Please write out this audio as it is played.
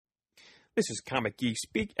This is Comic Geek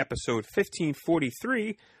Speak, episode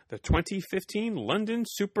 1543, the 2015 London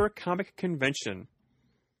Super Comic Convention.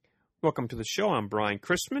 Welcome to the show. I'm Bryan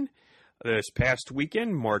Christman. This past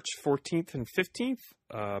weekend, March 14th and 15th,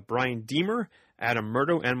 Brian Deemer, Adam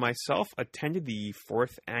Murd, and myself attended the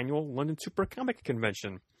 4th Annual London Super Comic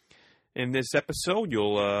Convention. In this episode,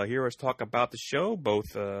 you'll hear us talk about the show,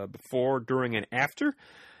 both before, during, and after,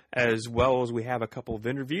 as well as we have a couple of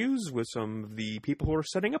interviews with some of the people who are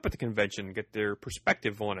setting up at the convention, get their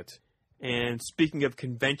perspective on it. And speaking of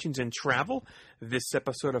conventions and travel, this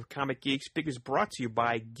episode of Comic Geek Speak is brought to you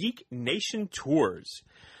by Geek Nation Tours.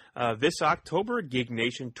 This October, Geek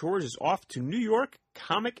Nation Tours is off to New York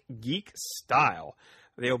Comic Geek style.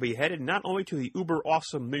 They'll be headed not only to the uber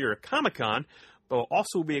awesome New York Comic Con, but will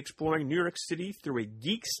also be exploring New York City through a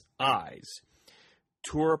geek's eyes.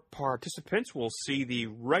 Tour participants will see the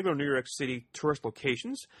regular New York City tourist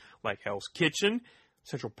locations like Hell's Kitchen,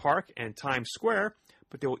 Central Park, and Times Square,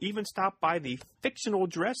 but they will even stop by the fictional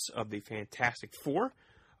address of the Fantastic Four,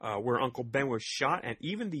 where Uncle Ben was shot, and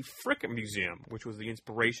even the Frick Museum, which was the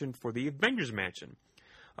inspiration for the Avengers Mansion,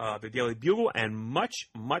 the Daily Bugle, and much,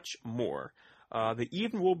 much more. They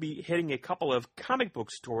even will be hitting a couple of comic book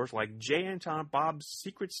stores like J. and Bob's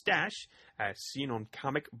Secret Stash, as seen on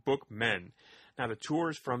Comic Book Men. Now, the tour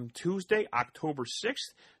is from Tuesday, October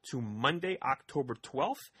 6th to Monday, October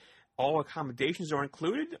 12th. All accommodations are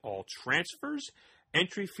included, all transfers,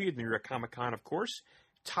 entry fee to the New York Comic Con, of course,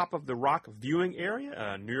 Top of the Rock viewing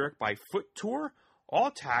area, New York by foot tour, all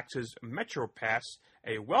taxes, Metro Pass,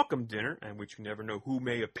 a welcome dinner, and which you never know who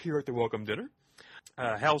may appear at the welcome dinner,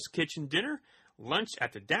 Hell's Kitchen dinner, lunch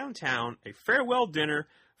at the downtown, a farewell dinner,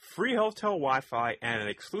 free hotel Wi-Fi, and an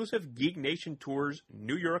exclusive Geek Nation Tours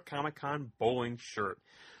New York Comic Con bowling shirt.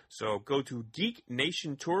 So go to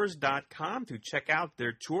geeknationtours.com to check out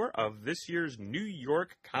their tour of this year's New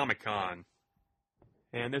York Comic Con.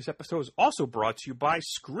 And this episode is also brought to you by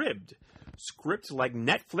Scribd. Scribd's like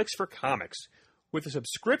Netflix for comics. With a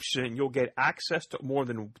subscription, you'll get access to more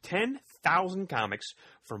than 10,000 comics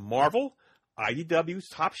from Marvel, IDW's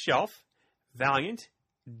Top Shelf, Valiant,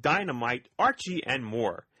 Dynamite, Archie, and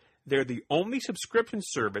more. They're the only subscription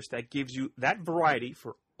service that gives you that variety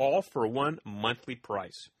for all for one monthly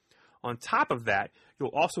price. On top of that,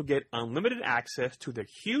 you'll also get unlimited access to their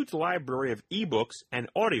huge library of ebooks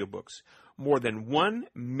and audiobooks, more than 1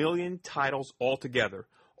 million titles altogether,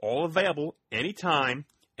 all available anytime,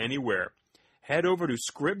 anywhere. Head over to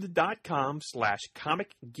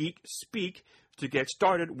scribd.com/comicgeekspeak to get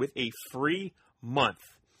started with a free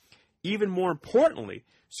month. Even more importantly,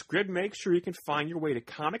 Scribd makes sure you can find your way to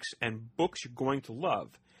comics and books you're going to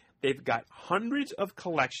love. They've got hundreds of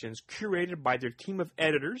collections curated by their team of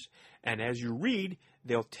editors, and as you read,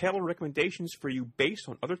 they'll tailor recommendations for you based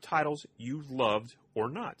on other titles you've loved or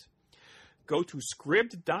not. Go to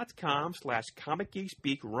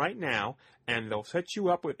scribd.com/comicgeekspeak right now, and they'll set you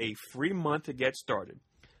up with a free month to get started.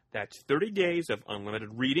 That's 30 days of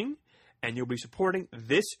unlimited reading, and you'll be supporting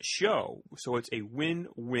this show, so it's a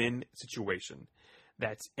win-win situation.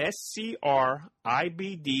 That's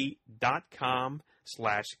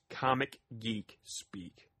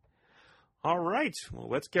scribd.com/comicgeekspeak. All right, well,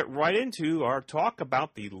 let's get right into our talk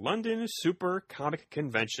about the London Super Comic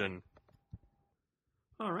Convention.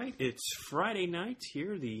 All right, it's Friday night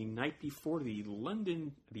here, the night before the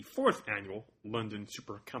 4th Annual London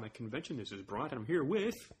Super Comic Convention. This is Bryan, and I'm here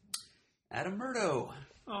with Adam Murd.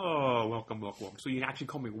 Oh, welcome. So you actually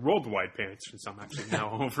call me Worldwide Pants since I'm actually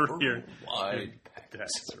now over here. Worldwide Pants.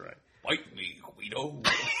 That's right. Bite me, Guido.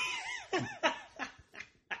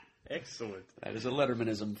 Excellent. That is a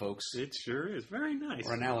Lettermanism, folks. It sure is. Very nice.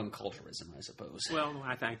 Or an Alan Culturism, I suppose. Well,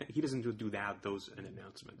 I think he doesn't do those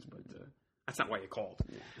announcements, but that's not why you called.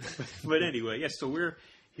 Yeah. But anyway, yes, so we're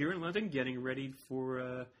here in London getting ready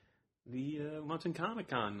for the London Comic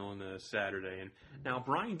Con on Saturday. And now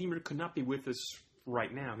Brian Deemer could not be with us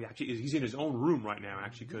right now. He's in his own room right now,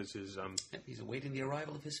 actually, because he's awaiting the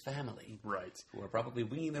arrival of his family. Right. Who are probably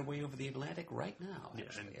winging their way over the Atlantic right now,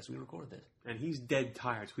 actually, as we record this. And he's dead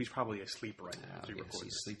tired, so he's probably asleep right now as we record he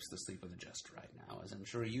this. Sleeps the sleep of the just right now, as I'm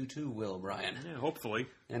sure you too will, Brian. Yeah, hopefully.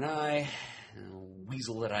 And I,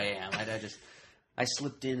 weasel that I am, I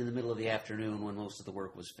slipped in the middle of the afternoon when most of the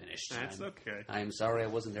work was finished. That's okay. I'm sorry I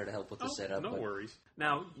wasn't there to help with the setup. No worries.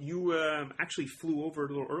 Now, you actually flew over a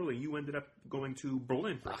little early. You ended up going to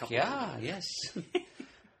Berlin for a couple of days. Yes.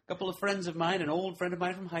 A couple of friends of mine, an old friend of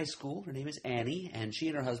mine from high school, her name is Annie, and she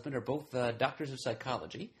and her husband are both doctors of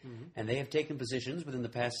psychology, and they have taken positions within the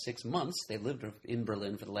past 6 months. They've lived in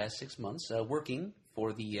Berlin for the last 6 months, working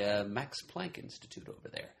for the Max Planck Institute over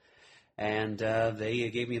there. And they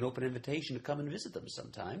gave me an open invitation to come and visit them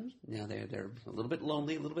sometime. They're a little bit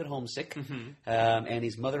lonely, a little bit homesick.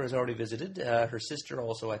 Annie's mother has already visited. Her sister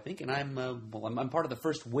also, I think. And I'm part of the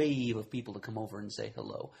first wave of people to come over and say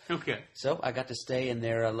hello. Okay. So I got to stay in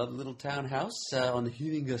their lovely little townhouse on the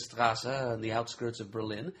Hüningerstrasse on the outskirts of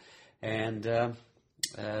Berlin. And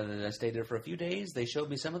I stayed there for a few days. They showed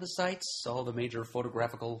me some of the sights, all the major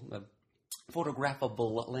photographable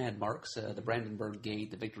landmarks, the Brandenburg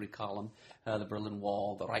Gate, the Victory Column, the Berlin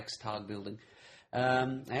Wall, the Reichstag building.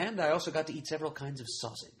 And I also got to eat several kinds of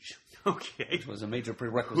sausage. Okay. Which was a major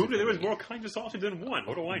prerequisite. There was more kinds of sausage than one.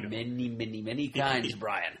 What do I know? Many, many, many kinds,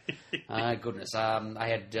 Brian. Goodness. I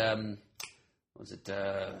had, I'm trying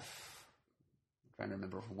to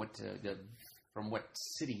remember from what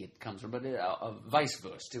city it comes from, but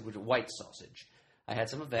Weisswurst, it was a white sausage. I had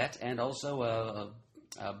some of that, and also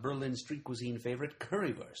Berlin street cuisine favorite,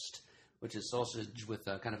 currywurst, which is sausage with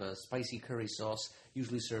kind of a spicy curry sauce,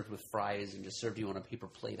 usually served with fries and just served you on a paper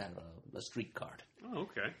plate out of a street cart. Oh,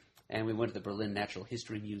 okay. And we went to the Berlin Natural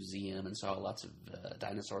History Museum and saw lots of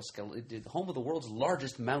dinosaur skeletons. The home of the world's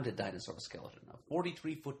largest mounted dinosaur skeleton, a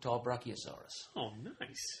 43-foot-tall Brachiosaurus. Oh,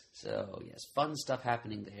 nice. So, yes, fun stuff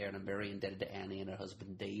happening there, and I'm very indebted to Annie and her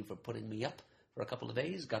husband Dave for putting me up for a couple of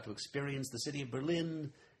days. Got to experience the city of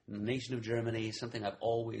Berlin, the nation of Germany, something I've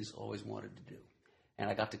always wanted to do. And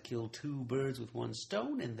I got to kill 2 birds with 1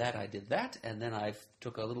 stone, and I did that. And then I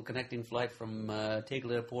took a little connecting flight from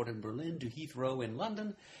Tegel Airport in Berlin to Heathrow in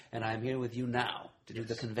London, and I'm here with you now to do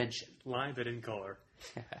the convention. Live and in color.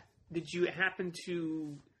 Did you happen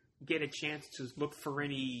to get a chance to look for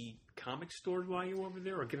any comic stores while you were over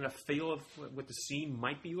there, or get a feel of what the scene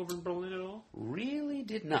might be over in Berlin at all? Really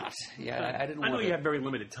did not. Yeah, I didn't. I know you have very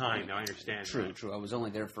limited time. Now I understand. True. I was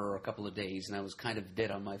only there for a couple of days, and I was kind of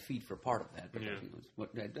dead on my feet for part of that. But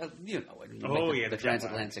the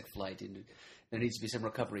transatlantic flight. There needs to be some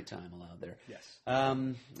recovery time allowed there. Yes.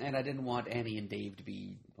 And I didn't want Annie and Dave to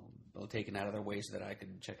be taken out of their way so that I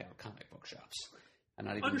could check out comic book shops. And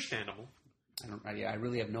not even understandable. I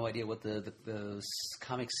really have no idea what the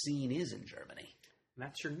comic scene is in Germany.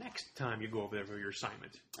 That's your next time you go over there for your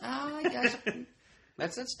assignment. Yes.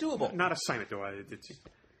 That's doable. Not assignment, though. It's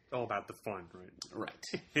all about the fun, right?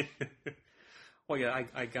 Right. Well, yeah,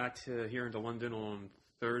 I got here into London on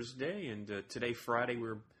Thursday, and today, Friday, we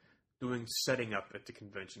were doing setting up at the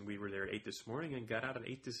convention. We were there at 8 this morning and got out at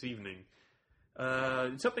 8 this evening.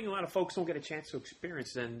 It's something a lot of folks don't get a chance to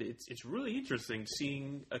experience, and it's really interesting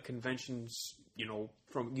seeing a convention's,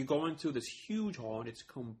 from you go into this huge hall and it's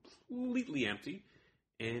completely empty,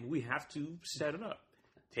 and we have to set it up.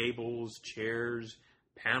 Tables, chairs,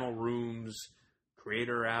 panel rooms,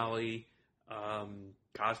 creator alley,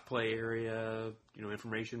 cosplay area,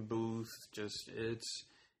 information booth. Just it's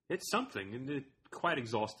something, and it's quite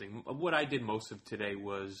exhausting. What I did most of today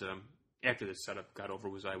was after the setup got over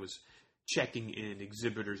was I was checking in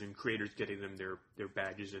exhibitors and creators, getting them their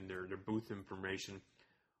badges and their booth information.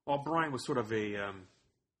 While Bryan was sort of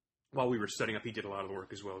while we were setting up, he did a lot of the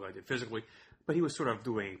work as well as I did physically, but he was sort of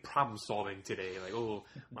doing problem solving today, like,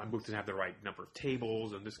 my booth doesn't have the right number of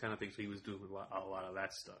tables and this kind of thing, so he was doing a lot of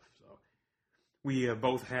that stuff. So we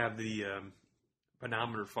both have the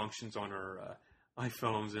pedometer functions on our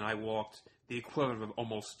iPhones, and I walked the equivalent of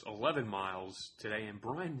almost 11 miles today, and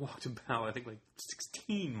Bryan walked about, I think, like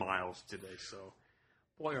 16 miles today. So,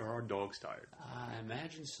 boy, are our dogs tired. I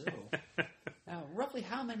imagine so. Now, roughly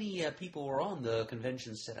how many people were on the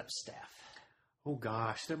convention setup staff? Oh,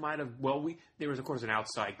 gosh, there might have, there was, of course, an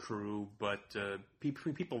outside crew, but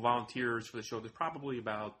people, volunteers for the show, there's probably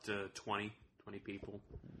about 20 people.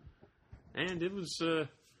 And it was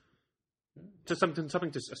just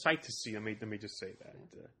a sight to see. Let me just say that.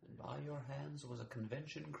 By your hands was a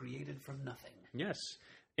convention created from nothing. Yes.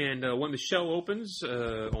 And when the show opens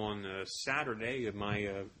on Saturday,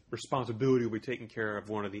 my responsibility will be taking care of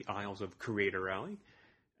one of the aisles of Creator Alley.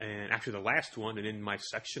 And actually the last one, and in my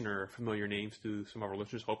section are familiar names to some of our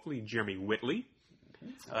listeners, hopefully. Jeremy Whitley.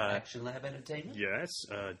 Action Lab Entertainment. Yes.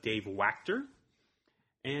 Dave Wachter.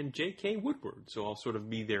 And J.K. Woodward. So I'll sort of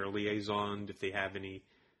be their liaison if they have any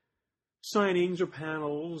signings or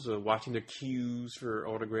panels, watching the queues for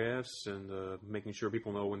autographs, and making sure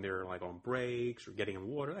people know when they're like on breaks or getting in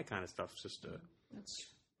water, that kind of stuff. Just that's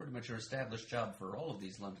pretty much your established job for all of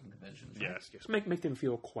these London conventions, right? Yes. Make them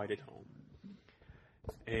feel quite at home.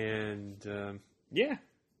 And to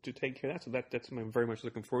take care of that. So that's what I'm very much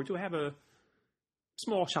looking forward to. I have a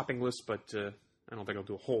small shopping list, but I don't think I'll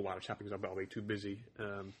do a whole lot of shopping because I'll be too busy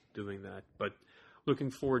doing that. But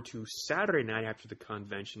looking forward to Saturday night after the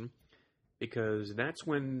convention. because that's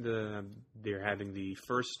when they're having the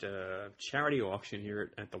first charity auction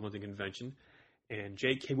here at the London Convention, and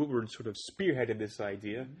J.K. Woodward sort of spearheaded this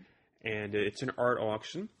idea, and it's an art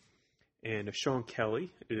auction, and Sean Kelly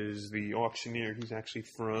is the auctioneer. He's actually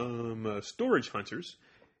from Storage Hunters,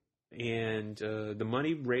 and the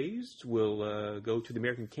money raised will go to the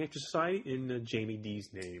American Cancer Society in Jamie D's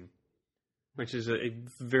name, which is a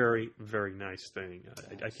very, very nice thing.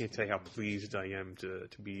 I can't tell you how pleased I am to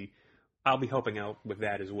be. I'll be helping out with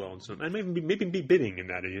that as well, and so I maybe be bidding in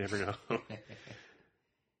that. You never know.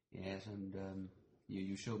 Yes, and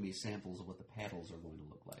you showed me samples of what the paddles are going to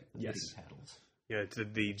look like. The Yes. bidding paddles. Yeah, it's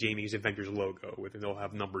the Jamie's Avengers logo, and they'll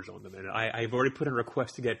have numbers on them. And I've already put in a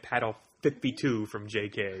request to get paddle 52 from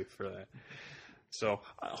JK for that. So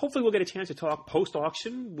hopefully we'll get a chance to talk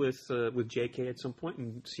post-auction with JK at some point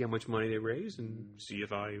and see how much money they raise and see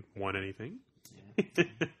if I won anything. Yeah.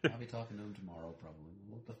 I'll be talking to him tomorrow, probably.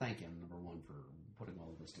 Well, to thank him, number one, for putting all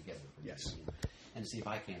of this together for Yes. me, and see if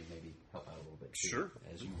I can maybe help out a little bit, too, Sure.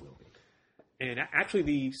 as you will be. And actually,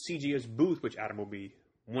 the CGS booth, which Adam will be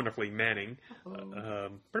wonderfully manning,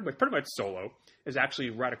 pretty much solo, is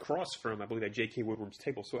actually right across from, I believe, that J.K. Woodward's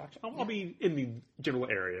table. So actually, I'll be in the general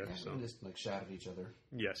area. Yeah, So we just shout at each other.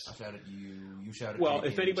 yes. I shout at you. You shout at Well, JK,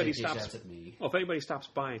 if anybody JK stops, shouts at me. well, if anybody stops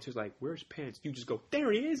by and says like, "Where's Pants?" You just go,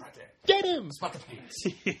 "There he is! Right there. Get him!" Spot the pants.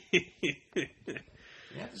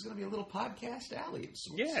 Yeah, there's going to be a little podcast alley of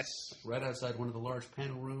sorts. Yes. Right outside one of the large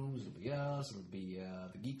panel rooms. It'll be us. It'll be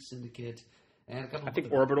the Geek Syndicate. And a couple I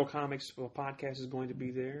think Orbital Comics podcast is going to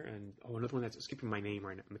be there, and another one that's escaping my name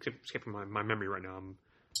right now. I'm escaping my memory right now.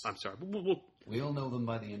 I'm sorry. We'll know them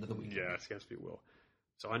by the end of the week. Yes, we will.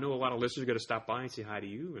 So I know a lot of listeners are going to stop by and say hi to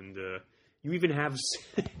you, and you even have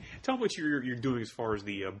tell them what you're doing as far as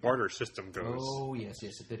the barter system goes. Oh yes,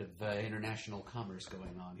 a bit of international commerce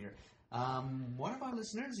going on here. One of our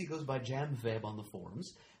listeners, he goes by JamFeb on the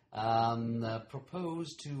forums,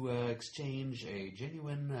 proposed to exchange a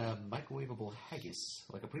genuine microwavable haggis,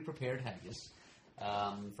 like a pre-prepared haggis,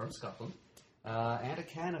 from Scotland, and a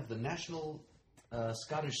can of the national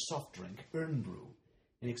Scottish soft drink, Urn Brew,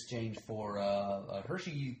 in exchange for a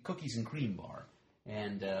Hershey cookies and cream bar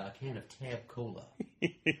and a can of Tab Cola.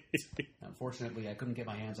 Unfortunately, I couldn't get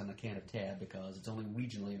my hands on a can of Tab because it's only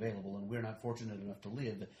regionally available, and we're not fortunate enough to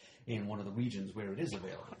live in one of the regions where it is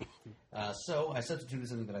available. So I substituted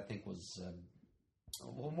something that I think was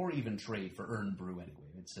more even trade for Urn Brew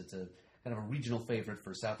anyway. It's a kind of a regional favorite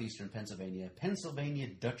for southeastern Pennsylvania. Pennsylvania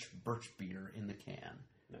Dutch Birch Beer in the can.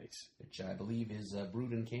 Nice. Which I believe is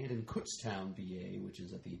brewed and canned in Kutztown, VA, which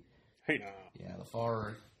is at the the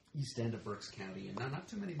far east end of Berks County, and not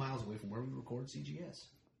too many miles away from where we record CGS.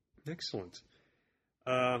 Excellent.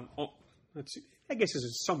 Let's see. I guess this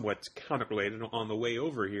is somewhat comic related. On the way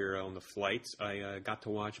over here on the flight, I got to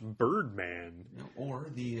watch Birdman. Or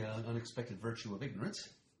the unexpected virtue of ignorance.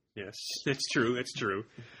 Yes, it's true. It's true.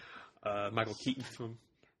 Michael Keaton from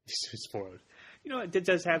spoiled. You know, it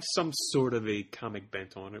does have some sort of a comic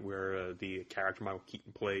bent on it, where the character Michael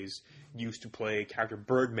Keaton used to play character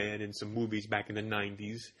Birdman in some movies back in the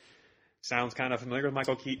 90s. Sounds kind of familiar with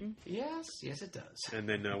Michael Keaton. Yes, it does. And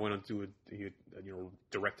then went on to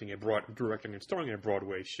directing and starring a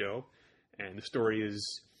Broadway show. And the story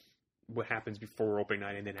is what happens before opening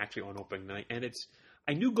night and then actually on opening night. And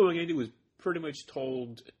I knew going into it was pretty much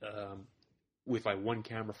told with like one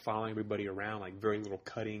camera following everybody around, like very little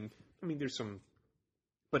cutting. I mean, there's some,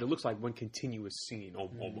 but it looks like one continuous scene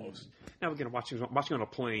almost. Now again, watching on a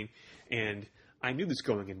plane, and I knew this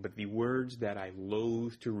going in, but the words that I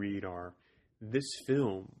loathe to read are, "This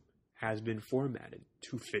film has been formatted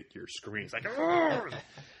to fit your screen." It's like,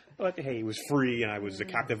 but hey, it was free, and I was a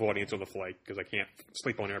captive audience on the flight because I can't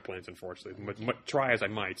sleep on airplanes, unfortunately. Try as I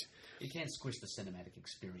might. You can't squish the cinematic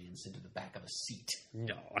experience into the back of a seat.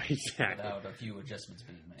 No, exactly. Without a few adjustments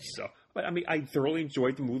being made. So, but I mean, I thoroughly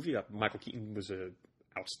enjoyed the movie. Michael Keaton was an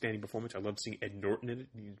outstanding performance. I loved seeing Ed Norton in it.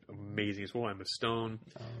 He's amazing as well. Emma Stone.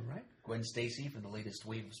 All right. Gwen Stacy from the latest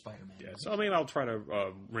wave of Spider-Man. Yeah, so maybe I'll try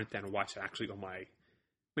to rent that and watch it actually on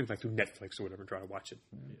maybe like through Netflix or whatever, and try to watch it,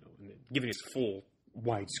 and giving its full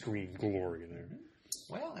widescreen glory there.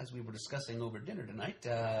 Well, as we were discussing over dinner tonight,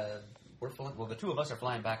 the two of us are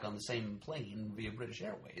flying back on the same plane via British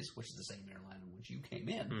Airways, which is the same airline in which you came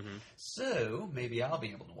in. Mm-hmm. So maybe I'll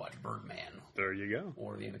be able to watch Birdman. There you go.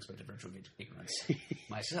 Or The Unexpected Virtue of Ignorance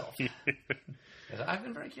myself. I've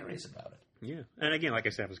been very curious about it. Yeah. And again, like I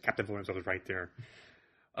said, I was captive audience. I was right there.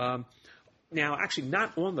 Now, actually,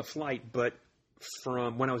 not on the flight, but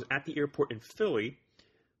from when I was at the airport in Philly,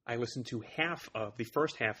 I listened to the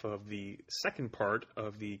first half of the second part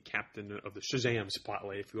of the Captain of the Shazam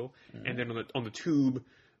spotlight, if you will, and then on the tube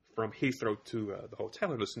from Heathrow to the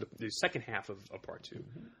hotel and listened to the second half of part 2.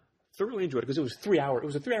 Thoroughly enjoyed it because it was 3 hour. It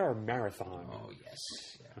was a 3 hour marathon. Oh yes,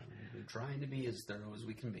 yeah. We're trying to be as thorough as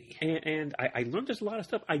we can be. And I learned just a lot of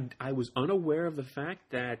stuff. I was unaware of the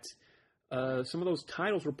fact that some of those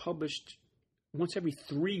titles were published once every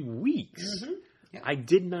 3 weeks. Yeah. I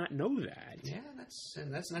did not know that. Yeah,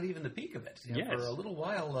 that's not even the peak of it. You know, Yes. For a little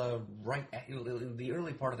while, in the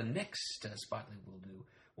early part of the next spotlight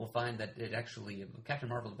we'll find that it actually Captain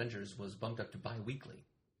Marvel Adventures was bumped up to bi-weekly.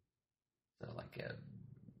 So like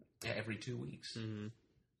every 2 weeks. Mm-hmm.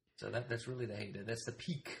 So that's really the heyday. That's the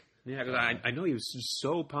peak. Yeah, because I know he was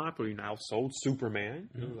so popular. He now sold Superman.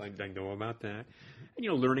 You know, I know about that.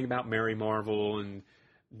 And, learning about Mary Marvel and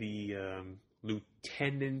the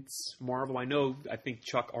Lieutenants Marvel. I think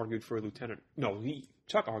Chuck argued for Lieutenant. No,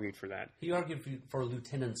 Chuck argued for that. He argued for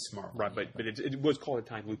Lieutenants Marvel. Right, but it was called at the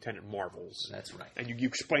time Lieutenant Marvels. That's right. And you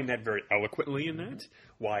explained that very eloquently in that,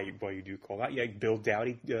 why you do call that. Yeah, Bill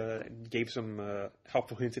Dowdy gave some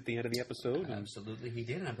helpful hints at the end of the episode. Absolutely, he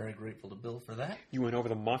did, and I'm very grateful to Bill for that. You went over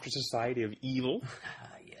the Monster Society of Evil.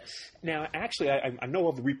 Yes. Now, actually, I know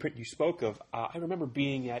of the reprint you spoke of. I remember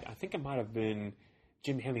being at, I think it might have been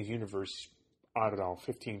Jim Henley's Universe, I don't know,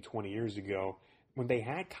 15, 20 years ago, when they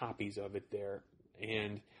had copies of it there.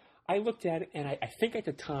 And I looked at it, and I think at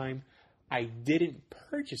the time I didn't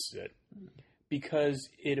purchase it because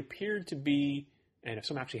it appeared to be, and if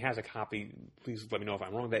someone actually has a copy, please let me know if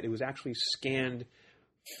I'm wrong, that it was actually scanned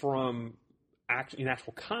from an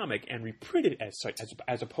actual comic and reprinted as such,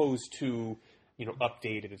 as opposed to,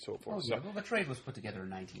 updated and so forth. Oh, yeah. Well, the trade was put together in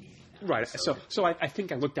 1989. Right. So I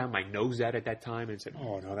think I looked down my nose at it at that time and said,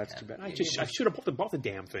 "Oh no, that's too bad. I should have bought the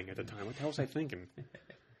damn thing at the time. What the hell was I thinking?"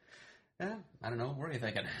 I don't know. What were you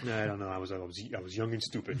thinking? I don't know. I was young and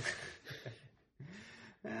stupid.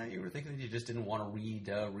 You were thinking that you just didn't want to read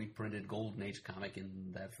a reprinted Golden Age comic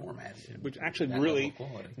in that format. Which actually really,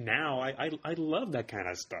 now I love that kind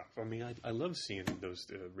of stuff. I mean, I love seeing those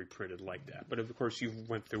reprinted like that. But of course, you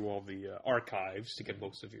went through all the archives to get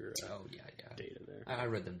most of your data there. I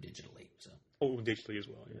read them digitally. So. Oh, digitally as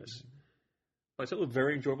well, yes. But it was a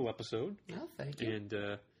very enjoyable episode. Oh, thank you.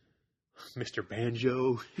 And Mr.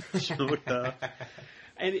 Banjo showed up.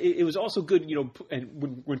 And it was also good,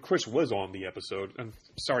 and when Chris was on the episode, I'm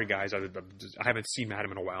sorry guys, I haven't seen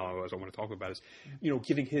Madam in a while, otherwise I want to talk about this,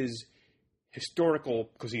 giving his historical,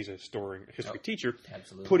 because he's a history teacher,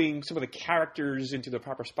 absolutely. Putting some of the characters into the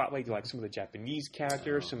proper spotlight, like some of the Japanese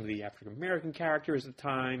characters, some of the African-American characters at the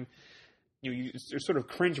time. They're sort of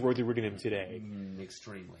cringeworthy reading them today.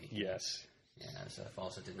 Extremely. Yes. Yes,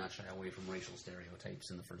 Fawcett did not shy away from racial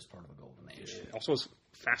stereotypes in the first part of the Golden Age. Yeah. Also, it's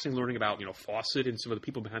fascinating learning about Fawcett and some of the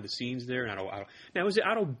people behind the scenes there. And now, is it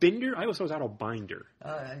Otto Binder? I always thought it was Otto Binder.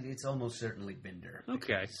 It's almost certainly Binder.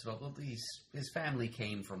 Okay. His family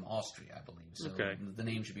came from Austria, I believe. So the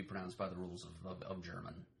name should be pronounced by the rules of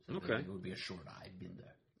German. So it would be a short I,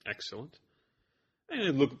 Binder. Excellent. And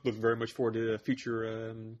I look very much forward to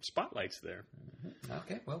future spotlights there. Mm-hmm.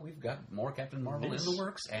 Okay, well, we've got more Captain Marvel in the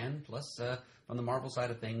works, and plus, from the Marvel side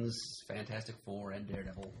of things, Fantastic Four and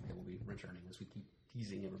Daredevil, they will be returning as we keep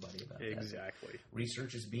teasing everybody about that. Exactly.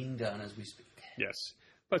 Research is being done as we speak. Yes.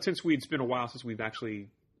 But since it's been a while since we've actually...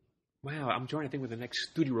 Wow, I'm trying to think when the next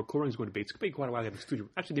studio recording is going to be. It's going to be quite a while to have a studio...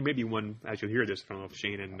 Actually, there may be one, as you'll hear this, I don't know if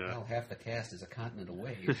Shane and... Well, half the cast is a continent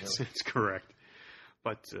away. So. That's correct.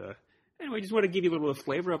 But... Anyway, just want to give you a little bit of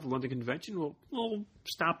flavor of the London Convention. We'll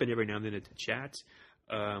stop in every now and then to chat.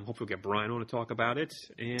 Hopefully we'll get Bryan on to talk about it.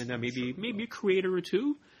 And maybe a creator or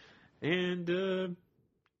two. And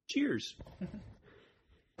cheers.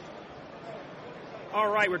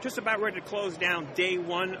 All right, we're just about ready to close down day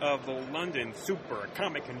one of the London Super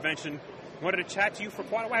Comic Convention. Wanted to chat to you for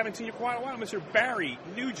quite a while. I haven't seen you quite a while, Mr. Barry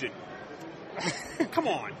Nugent. Come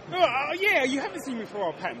on. Yeah, you haven't seen me for a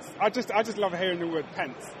while, pants. I just love hearing the word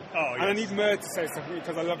pants. Oh, yes. And I need Murd to say something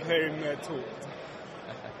because I love hearing Murd talk.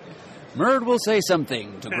 Murd will say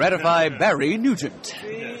something to gratify Barry Nugent.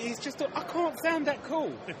 It's just, I can't sound that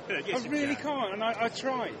cool. Yes, I really can't, and I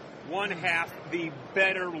try. One half, the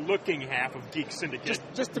better looking half of Geek Syndicate.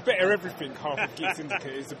 Just the better everything half of Geek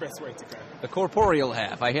Syndicate is the best way to go. The corporeal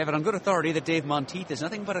half. I have it on good authority that Dave Monteith is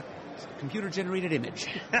nothing but a computer-generated image.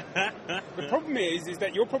 The problem is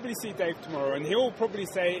that you'll probably see Dave tomorrow, and he'll probably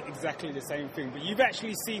say exactly the same thing, but you've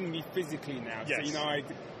actually seen me physically now. Yes. So,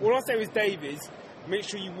 all I'll say with Dave is, make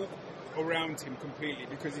sure you walk around him completely,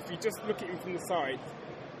 because if you just look at him from the side,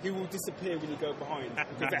 he will disappear when you go behind,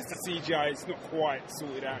 because that's the CGI. It's not quite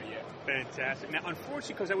sorted out yet. Fantastic. Now,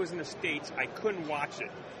 unfortunately, because I was in the States, I couldn't watch it.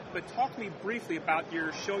 But talk to me briefly about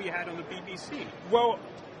your show you had on the BBC. Well,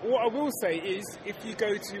 what I will say is, if you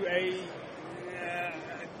go to a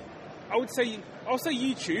I'll say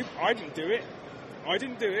YouTube. I didn't do it. Oh,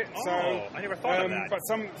 So I never thought of that. But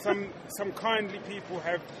some kindly people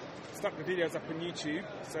have stuck the videos up on YouTube,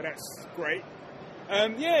 so that's great.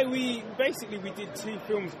 We did 2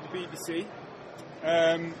 films for the BBC.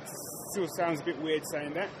 Still sounds a bit weird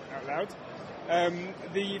saying that out loud.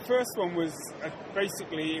 The first one was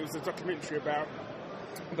basically it was a documentary about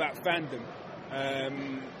fandom,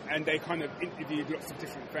 and they kind of interviewed lots of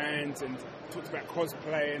different fans and talked about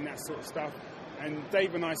cosplay and that sort of stuff. And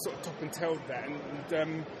Dave and I sort of top and tailed that.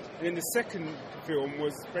 And then the second film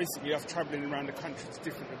was basically us travelling around the country to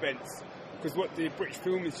different events. Because what the British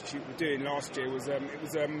Film Institute were doing last year was it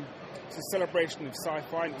was a celebration of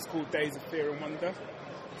sci-fi, and it was called Days of Fear and Wonder.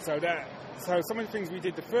 So some of the things we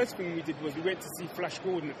did, the first thing we did was we went to see Flash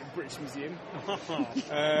Gordon at the British Museum.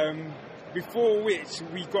 Before which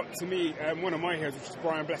we got to meet one of my heroes, which is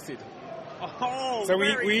Bryan Blessed. Oh, so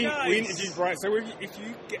nice. we interviewed Bryan. So if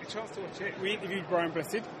you get a chance to watch it, we interviewed Bryan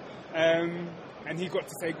Blessed, and he got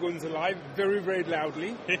to say "Guns Alive" very, very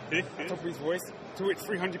loudly at the top of his voice. To which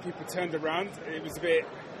 300 people turned around. It was a bit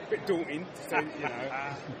daunting to say,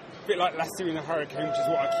 a bit like Lassie in a Hurricane, which is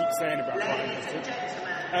what I keep saying about Bryan Blessed.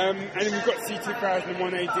 And then we've got to see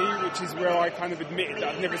 2001 AD, which is where I kind of admitted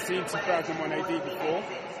that I've never seen 2001 AD before.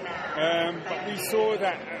 But we saw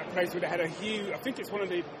that at a place where they had a huge, I think it's one of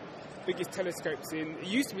the biggest telescopes it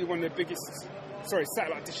used to be one of the biggest,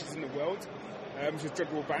 satellite dishes in the world, which was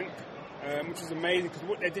Dreadwell Bank, which was amazing because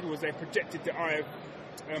what they did was they projected the eye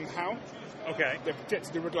of Hal. Okay. They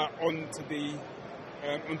projected the red light onto the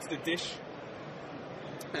dish.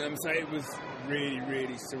 So it was really,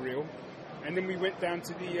 really surreal. And then we went down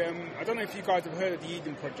to the, I don't know if you guys have heard of the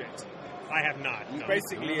Eden Project. I have not. It's No.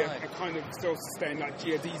 basically a kind of self-sustained, like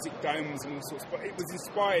geodesic domes and all sorts, but it was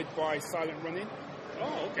inspired by silent running.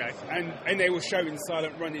 Oh, okay. And they were showing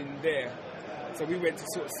silent running there. So we went to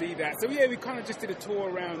sort of see that. So yeah, we kind of just did a tour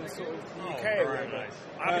around sort of the UK. Very nice.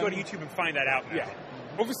 I'll have to go to YouTube and find that out now. Yeah.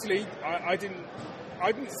 Obviously, I didn't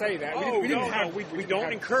say that. We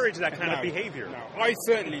don't encourage that kind of behavior. No, I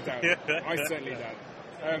certainly don't.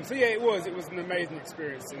 So yeah, it was an amazing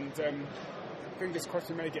experience, and fingers crossed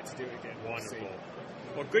we may get to do it again. Wonderful.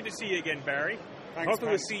 Well, good to see you again, Barry. Thanks,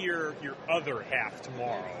 hopefully we'll see your other half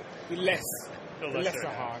tomorrow. The lesser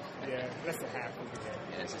half. Yeah, lesser half will be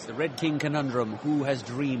there. Yes, it's the Red King conundrum. Who has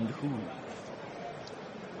dreamed who?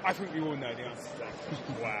 I think we all know the answer to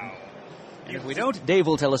that. Wow. And if we don't, Dave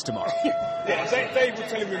will tell us tomorrow. Yeah, Dave will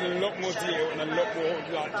tell him in a lot more detail and a lot more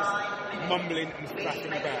like just mumbling and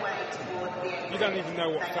flapping about. You don't even know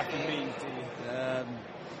what flapping means, do you?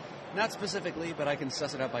 Not specifically, but I can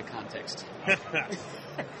suss it out by context.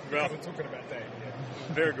 Well, we're talking about Dave.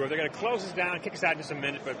 Yeah. Very good. They're going to close us down, kick us out in just a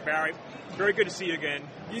minute. But Barry, very good to see you again.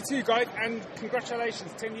 You too, guys, and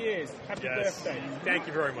congratulations, 10 years. Happy birthday. Thank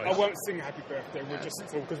you very much. I won't sing happy birthday. We'll just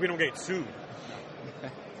because we don't get sued.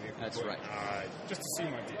 That's right. All right. Just to see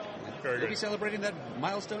my dear. Very You'll good. be celebrating that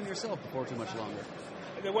milestone yourself before too much longer.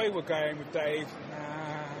 The way we're going with Dave,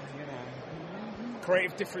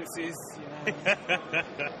 creative differences,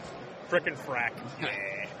 Frickin' frack.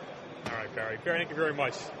 Yeah. All right, Barry. Barry, thank you very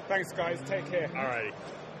much. Thanks, guys. Take care. All right.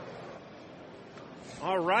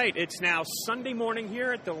 All right. It's now Sunday morning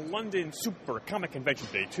here at the London Super Comic Convention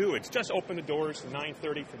Day 2. It's just opened the doors,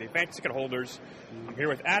 9:30 for the advance ticket holders. I'm here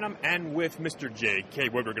with Adam and with Mr. J.K.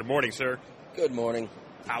 Woodward. Good morning, sir. Good morning.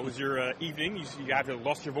 How was your evening? You have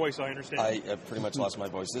lost your voice, I understand. I pretty much lost my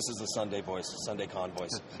voice. This is the Sunday voice, Sunday con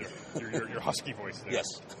voice. Your husky voice there. Yes,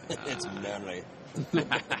 it's manly.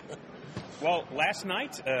 Well, last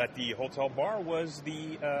night at the hotel bar was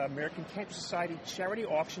the American Cancer Society charity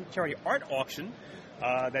art auction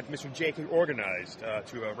that Mr. J.K. organized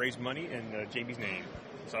to raise money in Jamie's name.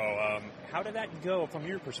 So how did that go from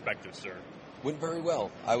your perspective, sir? Went very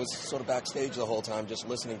well. I was sort of backstage the whole time just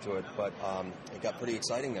listening to it, but it got pretty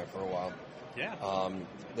exciting there for a while. Yeah.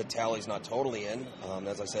 The tally's not totally in.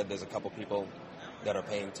 As I said, there's a couple people that are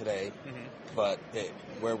paying today, but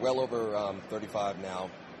we're well over 35 now.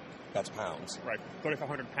 That's pounds. Right,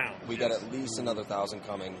 3,500 pounds. We got at least another 1,000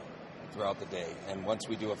 coming throughout the day, and once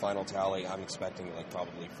we do a final tally, I'm expecting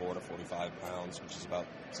probably 4 to 45 pounds, which is about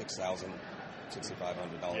 $6,000,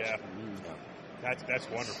 $6,500. Yeah. That's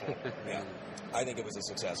wonderful. Yeah, I think it was a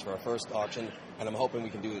success for our first auction, and I'm hoping we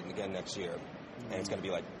can do it again next year, and it's going to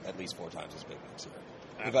be at least 4 times as big next year.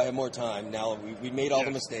 If I have more time, now we made all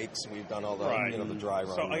the mistakes, we've done all the the dry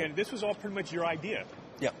run. So again, this was all pretty much your idea.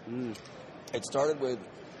 Yeah. It started with,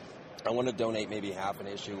 I want to donate maybe half an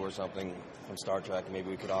issue or something from Star Trek, and maybe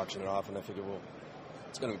we could auction it off, and I figured, well,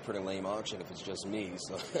 it's going to be a pretty lame auction if it's just me.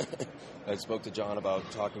 So I spoke to John about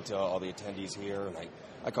talking to all the attendees here, and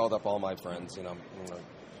I called up all my friends,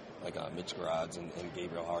 like Mitch Gerads and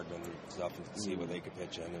Gabriel Hardman and stuff, and see what they could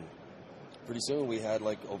pitch in. And pretty soon we had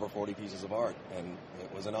like over 40 pieces of art, and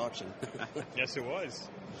it was an auction. Yes, it was.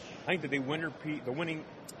 I think that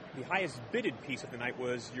the highest bidded piece of the night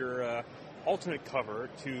was your alternate cover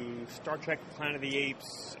to Star Trek Planet of the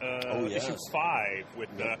Apes issue 5 with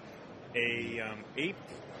a ape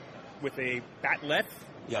with a batleth.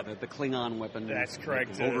 Yeah, the Klingon weapon. That's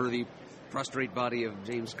correct. Over the prostrate body of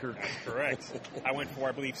James Kirk. That's correct. I went for,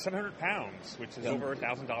 I believe, 700 pounds, which is over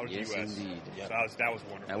 $1,000 yes, US. Indeed. So that was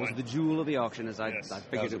wonderful. That was the jewel of the auction, as I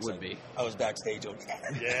figured it would be. I was backstage.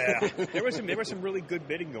 Yeah, there was some really good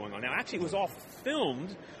bidding going on. Now, actually, it was all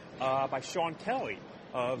filmed by Sean Kelly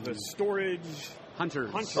of the Storage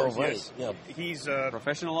Hunters. Oh, right. Yes. Yeah. He's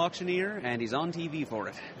professional auctioneer, and he's on TV for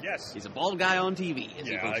it. Yes. He's a bald guy on TV.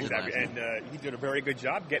 Yeah, exactly. And he did a very good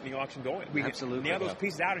job getting the auction going. We Absolutely. nailed those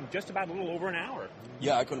pieces out in just about a little over an hour.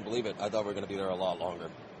 Yeah, I couldn't believe it. I thought we were going to be there a lot longer.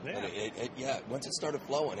 Yeah. And once it started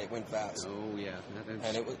flowing, it went fast. Oh, yeah.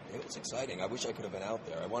 And it was exciting. I wish I could have been out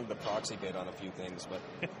there. I wanted to proxy bid on a few things, but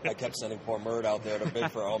I kept sending poor Murd out there to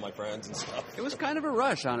bid for all my friends and stuff. It was kind of a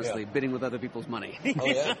rush, honestly, bidding with other people's money. Oh,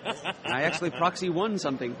 yeah? I actually proxy won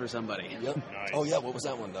something for somebody. Yep. Nice. Oh, yeah, what was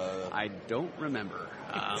that one? I don't remember.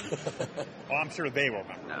 Well, I'm sure they will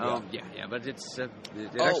remember. Oh, yeah, but it's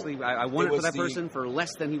actually, I won it for that person for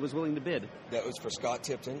less than he was willing to bid. That was for Scott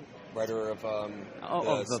Tipton, writer of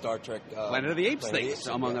the Star Trek Planet of the Apes things,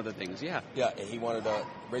 among other things, yeah. Yeah, and he wanted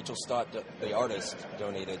Rachel Stott, the artist,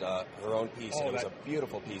 donated her own piece, and it was a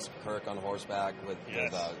beautiful piece of Kirk on horseback with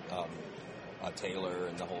Taylor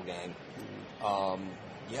and the whole gang.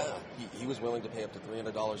 He was willing to pay up to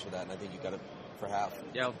 $300 for that, and I think you got it for half.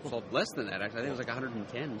 Yeah, well, less than that, actually. I think it was like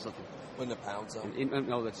 110 something. Wasn't it pounds, though?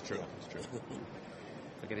 No, that's true. That's true.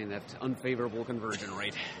 Getting that unfavorable conversion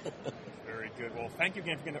rate. Very good. Well, thank you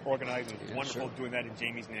again for getting organized. It was wonderful doing that in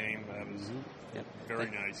Jamie's name. That was very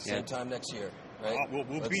nice. Same time next year, right? We'll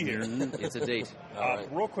be here. It's a date. All right.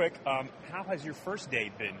 Real quick, how has your first day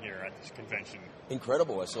been here at this convention?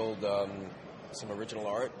 Incredible. I sold some original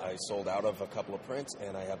art. I sold out of a couple of prints,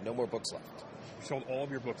 and I have no more books left. You sold all of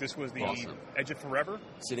your books. This was the Awesome. Edge of Forever?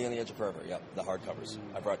 City on the Edge of Forever, yeah, the hardcovers.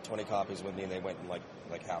 I brought 20 copies with me, and they went in like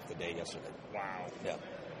half the day yesterday. Wow. Yeah.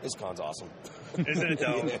 This con's awesome. Isn't it,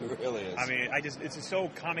 though? Yeah, it really is. I mean, it's just so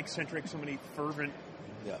comic-centric, so many fervent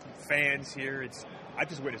fans here. I've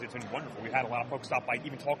just witnessed it's been wonderful. We've had a lot of folks stop by,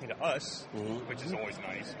 even talking to us, which is always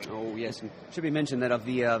nice. Oh, yes. And should be mentioned that of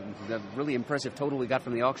the really impressive total we got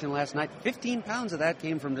from the auction last night, 15 pounds of that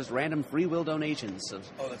came from just random free will donations of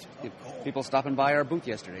people stopping by our booth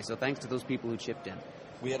yesterday. So thanks to those people who chipped in.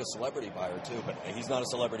 We had a celebrity buyer, too, but he's not a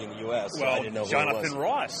celebrity in the U.S., so well, I didn't know Jonathan who it was.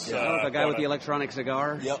 Ross. The guy with the electronic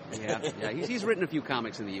cigar? Yep. Yeah. He's written a few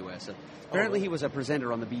comics in the U.S. Apparently he was a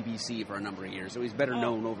presenter on the BBC for a number of years, so he's better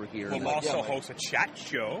known over here. We'll also host a chat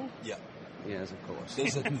show. Yeah. Yes, of course.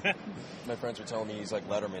 My friends were telling me he's like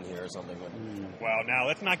Letterman here or something. But... Well, now,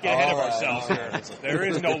 let's not get ahead of ourselves here. There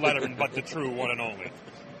is no Letterman but the true one and only.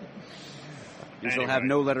 You shall have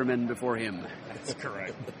no Letterman before him. That's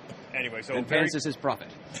correct. Anyway, so... And Pence is his prophet.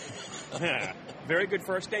 Very good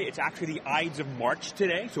first day. It's actually the Ides of March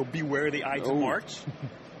today, so beware the Ides of March.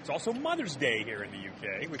 It's also Mother's Day here in the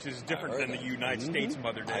UK, which is different than the United States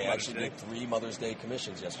Mother's Day. I actually did 3 Mother's Day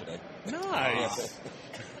commissions yesterday. Nice.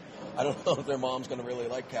 I don't know if their mom's going to really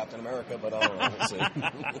like Captain America, but I don't know. We'll see.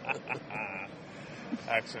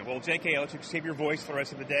 Excellent. Well, JK, I'll let you save your voice for the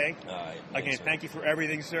rest of the day. All right. Again, sir. thank you for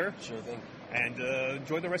everything, sir. Sure thing. And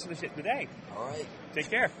enjoy the rest of the day. All right. Take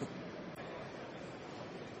care.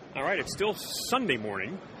 All right, it's still Sunday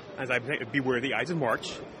morning, as I beware the Ides of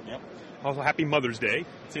March. Yep. Also, happy Mother's Day.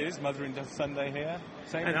 It is Mothering Day Sunday here.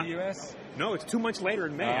 Same in the US? No, it's 2 months later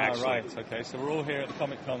in May, actually. Right, okay. So we're all here at the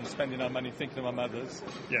Comic-Con spending our money thinking of our mothers.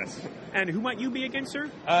 Yes. And who might you be again,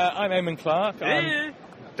 sir? I'm Eamon Clark.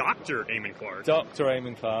 Dr. Eamon Clark. Dr.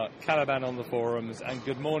 Eamon Clark, Caliban on the forums, and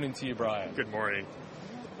good morning to you, Bryan. Good morning.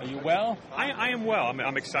 Are you well? I am well.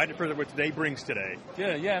 I'm excited for what today brings today.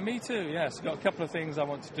 Yeah, me too, yes. I've got a couple of things I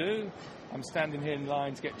want to do. I'm standing here in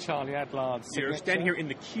line to get Charlie Adlard's signature. You're standing here in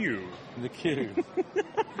the queue. In the queue.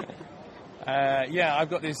 I've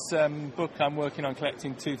got this book I'm working on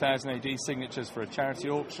collecting 2000 AD signatures for a charity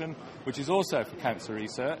auction, which is also for cancer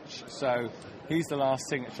research. So He's the last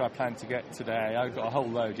signature I plan to get today. I got a whole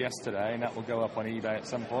load yesterday, and that will go up on eBay at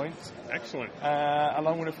some point. Excellent.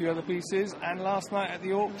 Along with a few other pieces. And last night at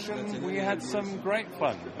the auction, we had some great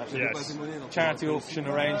fun. Yes. Charity auction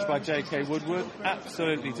arranged by J.K. Woodward.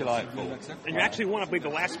 Absolutely delightful. And you actually won, I believe, the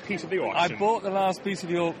last piece of the auction. I bought the last piece of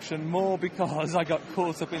the auction more because I got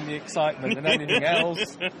caught up in the excitement than anything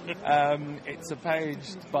else. It's a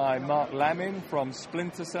page by Mark Lamin from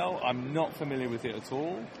Splinter Cell. I'm not familiar with it at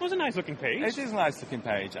all. It was a nice-looking page. It is a nice-looking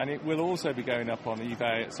page, and it will also be going up on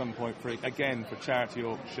eBay at some point for charity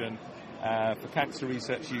auction for Cancer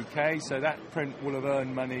Research UK. So that print will have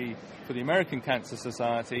earned money for the American Cancer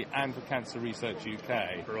Society and for Cancer Research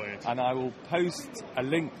UK. Brilliant. And I will post a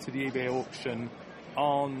link to the eBay auction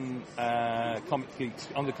on Comic Geeks,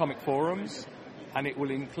 on the comic forums, and it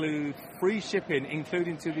will include free shipping,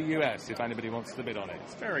 including to the US, if anybody wants to bid on it.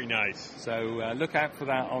 Very nice. So look out for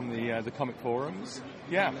that on the comic forums.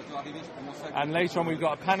 Yeah. And later on, we've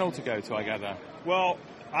got a panel to go to, I gather. Well,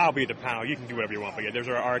 I'll be at the panel. You can do whatever you want. But yeah, there's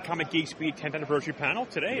our Comic Geek Speed 10th anniversary panel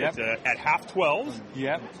today. Yep. At 12:30.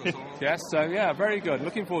 Yep. Yes. So yeah, very good.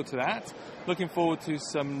 Looking forward to that. Looking forward to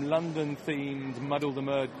some London-themed Muddle the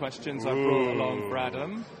Murd questions I brought along for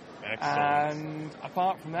Adam. Excellent. And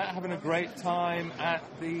apart from that, having a great time at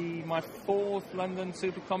my 4th London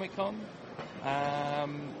Super Comic Con.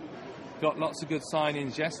 Got lots of good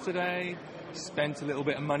signings yesterday. Spent a little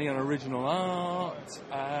bit of money on original art.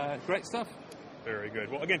 Great stuff. Very good.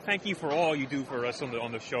 Well, again, thank you for all you do for us on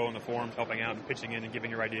the show, on the forums, helping out and pitching in and giving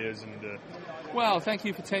your ideas. And well, thank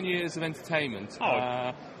you for 10 years of entertainment.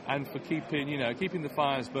 Oh. And for keeping the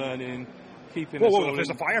fires burning. Whoa, there's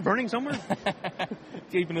a fire burning somewhere?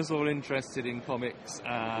 Keeping us all interested in comics,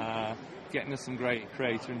 getting us some great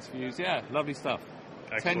creator interviews. Yeah, lovely stuff.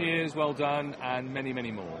 Excellent. 10 years, well done, and many,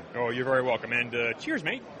 many more. Oh, you're very welcome. And cheers,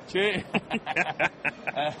 mate. Cheers.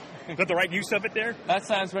 Is that the right use of it there? That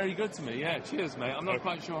sounds very good to me, yeah. Cheers, mate. I'm not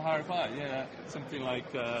quite sure how to reply. Yeah, something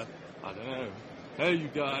like, I don't know. Hey, you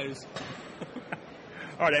guys.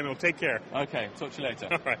 All right, Emil, take care. Okay, talk to you later.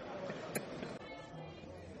 All right.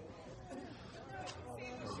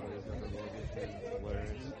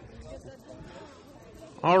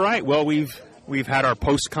 All right. Well, we've had our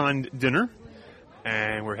post-con dinner,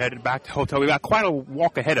 and we're headed back to the hotel. We've got quite a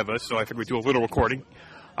walk ahead of us, so I figured we'd do a little recording.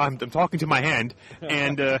 I'm talking to my hand,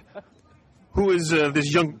 and who is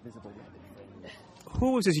this young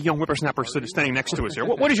whippersnapper standing next to us here?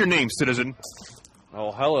 What is your name, citizen?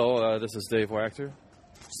 Oh, hello. This is Dave Wachter.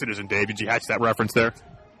 Citizen Dave, did you hatch that reference there?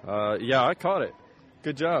 Yeah, I caught it.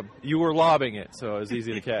 Good job. You were lobbing it, so it was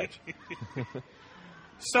easy to catch.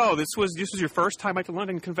 So this was your first time at the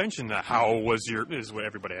London convention. How was is what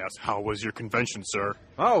everybody asks. How was your convention, sir?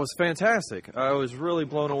 Oh, it was fantastic. I was really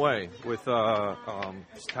blown away with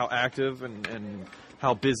just how active and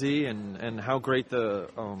how busy and how great the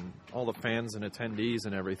all the fans and attendees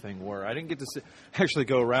and everything were. I didn't get to actually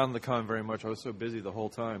go around the con very much. I was so busy the whole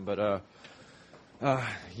time. But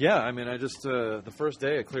yeah, I mean, I just the first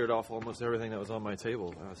day I cleared off almost everything that was on my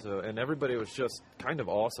table. And everybody was just kind of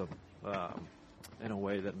awesome. In a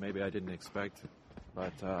way that maybe I didn't expect,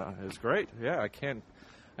 but it was great. Yeah, I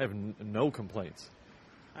have no complaints.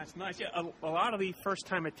 That's nice. Yeah, a lot of the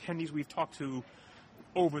first-time attendees we've talked to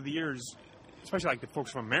over the years, especially like the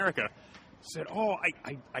folks from America, said, "Oh,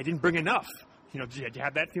 I didn't bring enough." Did you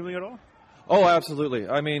have that feeling at all? Oh, absolutely.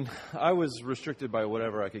 I mean, I was restricted by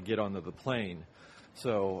whatever I could get onto the plane.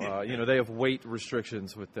 So they have weight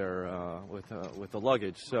restrictions with their with the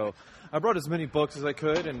luggage. So I brought as many books as I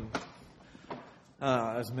could and.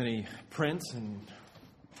 As many prints and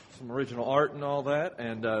some original art and all that.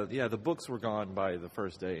 And, the books were gone by the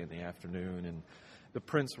first day in the afternoon, and the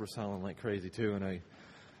prints were selling like crazy, too. And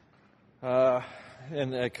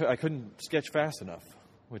I couldn't sketch fast enough,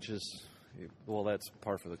 which is, well, that's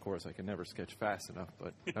par for the course. I can never sketch fast enough.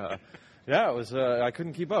 But, it was, I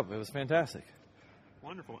couldn't keep up. It was fantastic.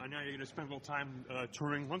 Wonderful. And now you're going to spend a little time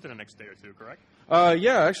touring London the next day or two, correct?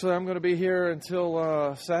 Yeah, actually, I'm going to be here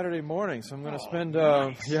until Saturday morning. So I'm going to spend,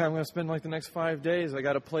 I'm going to spend like the next 5 days. I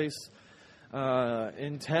got a place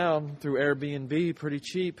in town through Airbnb, pretty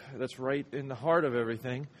cheap. That's right in the heart of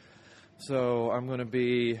everything. So I'm going to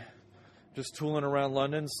be just tooling around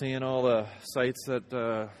London, seeing all the sites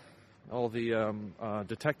that all the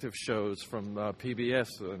detective shows from PBS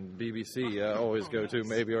and BBC always go to,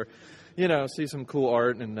 maybe, or see some cool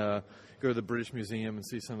art and go to the British Museum and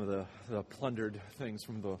see some of the plundered things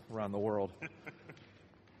from around the world.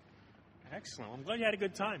 Excellent. I'm glad you had a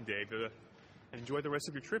good time, Dave. Enjoy the rest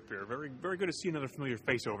of your trip here. Very, very good to see another familiar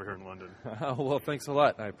face over here in London. Well, thanks a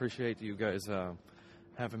lot. I appreciate you guys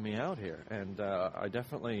having me out here. And I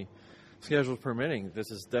definitely schedules permitting, this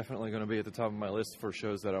is definitely going to be at the top of my list for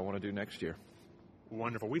shows that I want to do next year.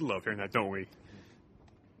 Wonderful. We love hearing that, don't we?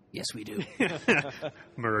 Yes, we do.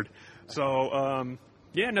 Murd. So,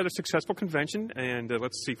 another successful convention, and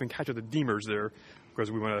let's see if we can catch the Deemers there, because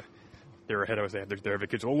we want to. They're ahead of us. They have their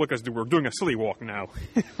kids. Oh, look, we're doing a silly walk now.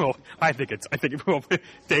 Well,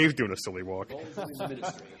 Dave's doing a silly walk.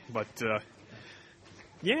 But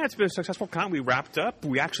it's been a successful con. We wrapped up.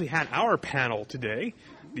 We actually had our panel today,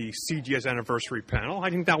 the CGS anniversary panel.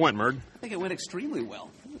 I think that went, Murd. I think it went extremely well.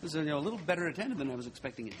 It was a little better attended than I was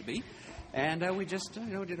expecting it to be. And we just,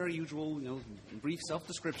 did our usual, brief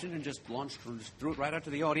self-description and just threw it right out to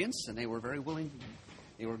the audience. And they were very willing.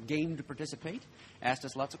 They were game to participate, asked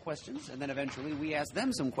us lots of questions. And then eventually we asked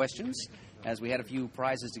them some questions, as we had a few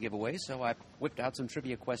prizes to give away. So I whipped out some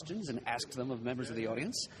trivia questions and asked them of members of the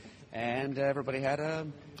audience. And everybody had a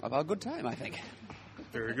good time, I think.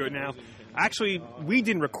 Very good. Now, actually, we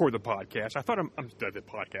didn't record the podcast. I thought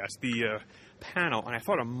the panel, and I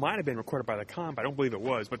thought it might have been recorded by the con, but I don't believe it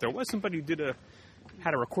was. But there was somebody who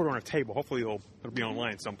had a recorder on a table. Hopefully, it'll be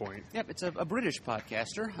online at some point. Yep, it's a British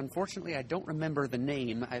podcaster. Unfortunately, I don't remember the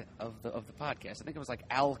name of the podcast. I think it was like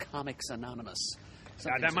Al Comics Anonymous.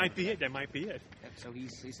 That might be it. Yep, so he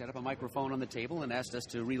set up a microphone on the table and asked us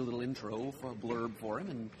to read a little intro for a blurb for him,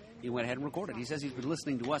 and he went ahead and recorded. He says he's been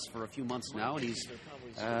listening to us for a few months now, and he's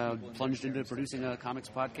plunged into producing a comics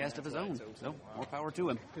podcast of his own. So, more power to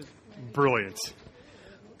him. Brilliant.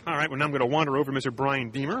 All right, well, now I'm going to wander over Mr. Bryan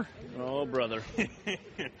Deemer. Oh, brother.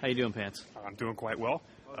 How you doing, Pants? I'm doing quite well.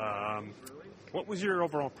 What was your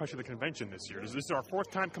overall impression of the convention this year? This is our fourth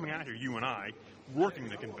time coming out here, you and I, working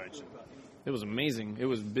the convention. It was amazing. It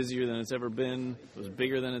was busier than it's ever been. It was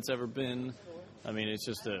bigger than it's ever been. I mean,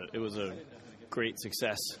 it was a great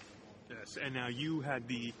success. Yes, and now you had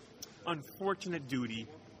the unfortunate duty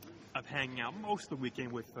of hanging out most of the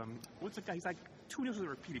weekend with, what's the guy? He's like two names that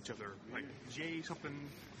repeat each other, like Jay something.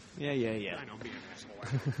 Yeah. I know, being an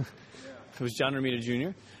asshole. It was John Romita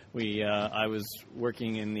Jr. I was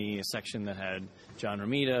working in the section that had John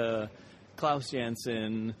Romita, Klaus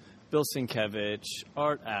Janson, Bill Sienkiewicz,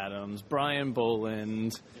 Art Adams, Brian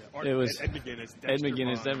Boland. It was Ed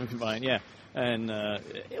McGuinness, Devin combined. Yeah, and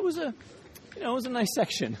it was a nice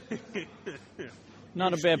section.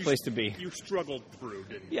 Not a bad place to be. You struggled through,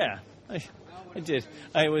 didn't you? Yeah, I did.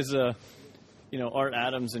 I was, Art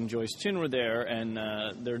Adams and Joyce Chin were there, and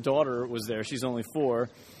their daughter was there. She's only 4.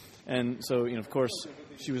 And so, of course,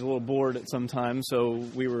 she was a little bored at some time, so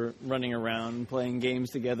we were running around playing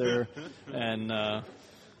games together. And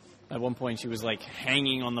at one point, she was,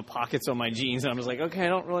 hanging on the pockets on my jeans. And I was like, okay, I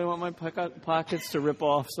don't really want my pockets to rip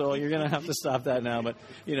off, so you're going to have to stop that now. But,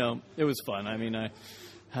 it was fun. I mean,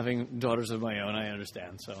 having daughters of my own, I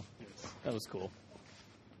understand. So that was cool.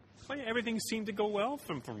 Well, yeah, everything seemed to go well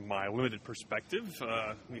from my limited perspective.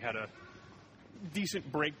 We had a decent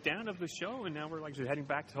breakdown of the show, and now we're heading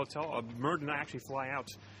back to the hotel. Murd and I actually fly out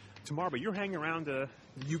tomorrow, but you're hanging around the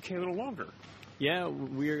UK a little longer. Yeah,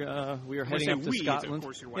 we are heading up to Scotland. Of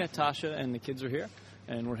course, your wife. Yeah, Tasha and the kids are here,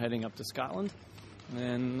 and we're heading up to Scotland,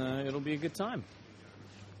 and it'll be a good time.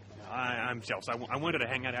 I'm jealous. I wanted to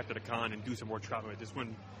hang out after the con and do some more traveling. This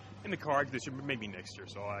one in the cards this year, maybe next year.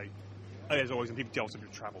 So as always, I'm jealous of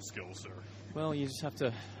your travel skills, sir. Well, you just have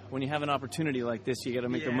to, when you have an opportunity like this, you got to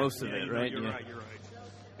make the most of it, right? You're right.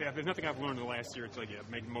 Yeah, if there's nothing I've learned in the last year, it's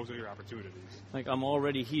make the most of your opportunities. I'm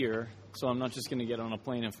already here, so I'm not just going to get on a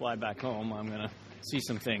plane and fly back home. I'm going to see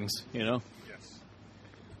some things, Yes.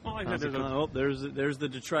 Well, there's the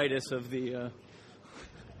detritus of the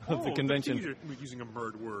convention. You're using a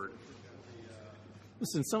Murd word.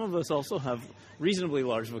 Listen, some of us also have reasonably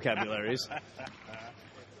large vocabularies.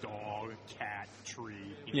 Dog, cat, tree.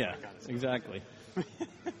 Yeah, exactly.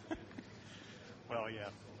 Well, yeah.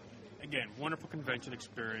 Again, wonderful convention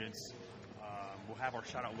experience. We'll have our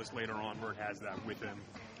shout-out list later on. Murd has that with him.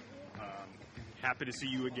 Happy to see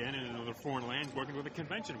you again in another foreign land working with a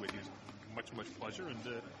convention with you. Much pleasure, and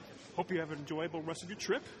hope you have an enjoyable rest of your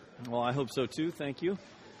trip. Well, I hope so, too. Thank you.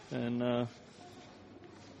 And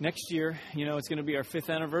next year, it's going to be our 5th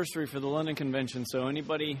anniversary for the London Convention, so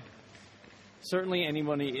certainly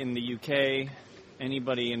anybody in the UK,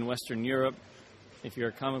 anybody in Western Europe, if you're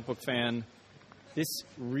a comic book fan, this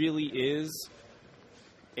really is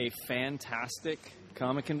a fantastic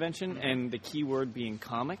comic convention, and the key word being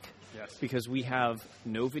comic. Yes. Because we have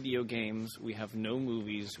no video games, we have no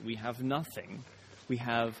movies, we have nothing. We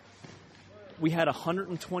had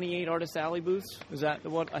 128 Artist Alley booths. Is that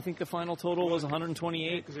what I think the final total was?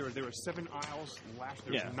 128. Because there were 7 aisles last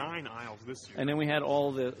year. There's 9 aisles this year. And then we had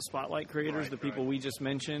all the spotlight creators, the people we just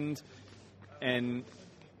mentioned, and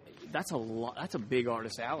that's a lot. That's a big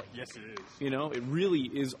artist alley. Yes, it is. You know, it really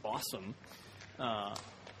is awesome,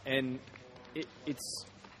 and it's.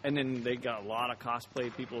 And then they got a lot of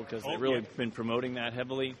cosplay people because they've really been promoting that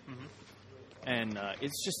heavily. Mm-hmm. And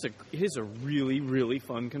it is a really, really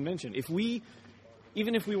fun convention.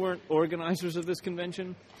 Even if we weren't organizers of this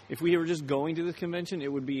convention, if we were just going to this convention,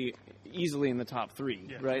 it would be easily in the top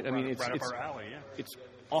 3, right? I mean, it's up our alley, it's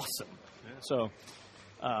awesome. Yeah. So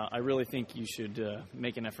I really think you should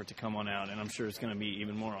make an effort to come on out, and I'm sure it's going to be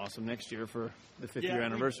even more awesome next year for the 5th year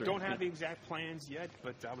anniversary. We don't have the exact plans yet,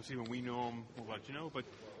 but obviously when we know them, we'll let you know. But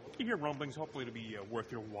you hear rumblings. Hopefully it'll be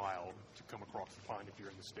worth your while to come across the pond if you're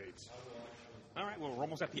in the States. All right, well, we're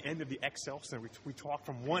almost at the end of the XL Center. We talked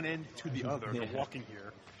from one end to the other. We're walking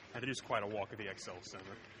here, and it is quite a walk at the XL Center.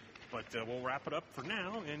 But we'll wrap it up for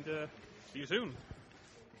now, and see you soon.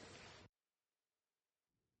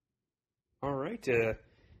 All right,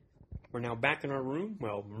 we're now back in our room.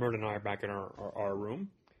 Well, Murd and I are back in our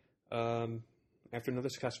room after another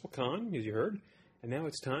successful con, as you heard. And now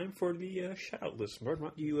it's time for the shout-out list. Murd, why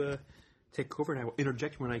don't you take over, and I will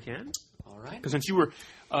interject when I can. All right. Because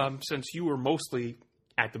since you were mostly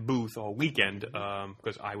at the booth all weekend,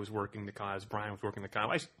 because I was working the con, as Bryan was working the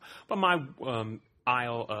con, but my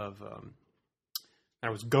aisle of I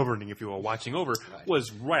was governing, if you will, watching over,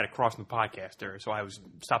 was right across from the podcast there. So I was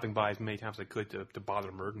stopping by as many times as I could to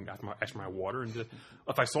bother Murd and ask for my water. And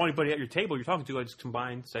if I saw anybody at your table you're talking to, I'd just come by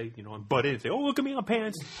and say, and butt in and say, "Oh, look at me on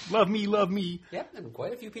pants. Love me, love me." Yep, and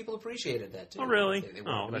quite a few people appreciated that, too. Oh, really? They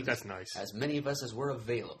That's nice. As many of us as were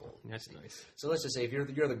available. That's nice. So let's just say, if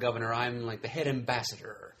you're the governor, I'm like the head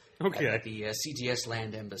ambassador. Okay. At the CGS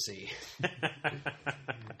Land Embassy.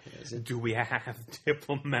 Do we have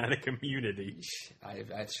diplomatic immunity?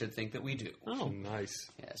 I should think that we do. Oh, nice.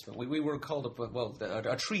 Yes, but we were called upon. Well,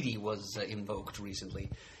 a treaty was invoked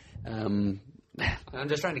recently. I'm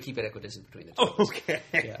just trying to keep it equidistant between the two. Okay.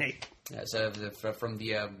 Yeah. So from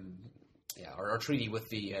the our treaty with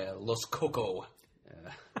the Los Coco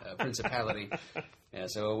Principality. Yeah,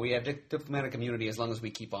 so we have diplomatic immunity as long as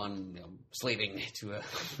we keep on slaving to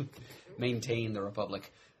maintain the Republic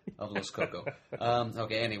of Los Coco.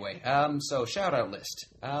 Okay, anyway. So, shout-out list.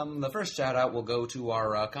 The first shout-out will go to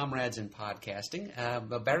our comrades in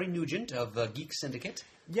podcasting. Barry Nugent of Geek Syndicate.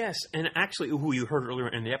 Yes, and actually, who you heard earlier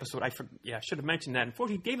in the episode, I should have mentioned that.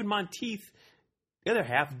 Unfortunately, David Monteith, the other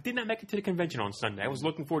half, did not make it to the convention on Sunday. I was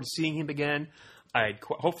looking forward to seeing him again.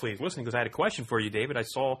 Hopefully he's listening, because I had a question for you, David. I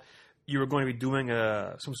saw you were going to be doing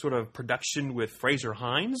some sort of production with Fraser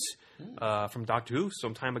Hines from Doctor Who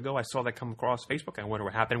some time ago. I saw that come across Facebook. I wonder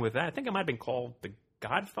what happened with that. I think it might have been called The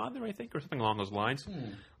Godfather, I think, or something along those lines.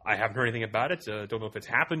 I haven't heard anything about it. Don't know if it's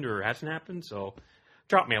happened or hasn't happened, so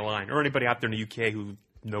drop me a line. Or anybody out there in the UK who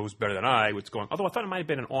knows better than I what's going on. Although I thought it might have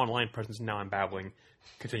been an online presence, and now I'm babbling.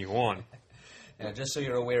 Continue on. Just so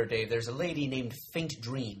you're aware, Dave, there's a lady named Faint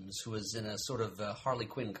Dreams who is in a sort of Harley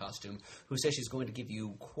Quinn costume who says she's going to give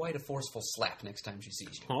you quite a forceful slap next time she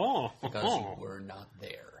sees you. Because you were not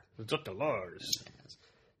there. Dr. Lars. Yes.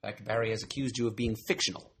 In fact, Barry has accused you of being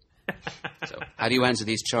fictional. So, how do you answer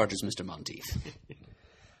these charges, Mr. Monteith?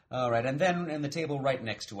 All right, and then in the table right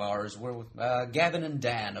next to ours, we're with Gavin and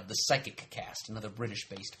Dan of the Psychic Cast, another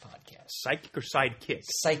British-based podcast. Psychic or sidekick?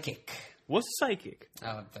 Psychic. What's psychic?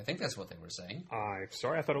 I think that's what they were saying. I'm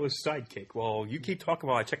sorry, I thought it was sidekick. Well, you keep talking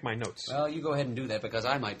while I check my notes. Well, you go ahead and do that, because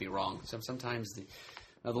I might be wrong. Sometimes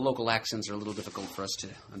the local accents are a little difficult for us to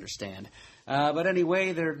understand. But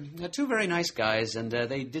anyway, they're two very nice guys, and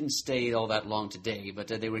they didn't stay all that long today, but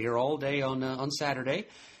they were here all day on Saturday,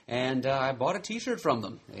 and I bought a T-shirt from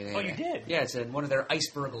them. Oh, you did? Yeah, it's one of their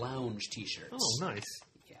Iceberg Lounge T-shirts. Oh, nice.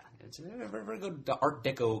 Yeah, it's a very, very good Art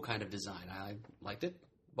Deco kind of design. I liked it,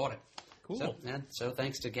 bought it. Cool. So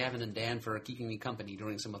thanks to Gavin and Dan for keeping me company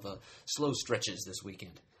during some of the slow stretches this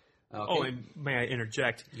weekend. Okay. Oh, and may I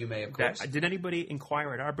interject? You may, of course. Did anybody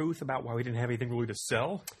inquire at our booth about why we didn't have anything really to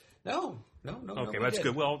sell? No. Okay, well, that's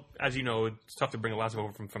good. Well, as you know, it's tough to bring a lot of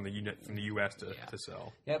over from the U.S. to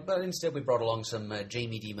sell. Yeah, but instead we brought along some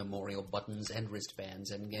Jamie D. Memorial buttons and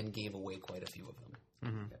wristbands and gave away quite a few of them.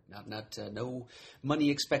 Mm-hmm. No money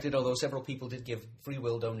expected, although several people did give free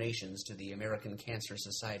will donations to the American Cancer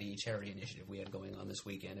Society charity initiative we had going on this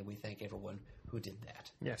weekend, and we thank everyone who did that.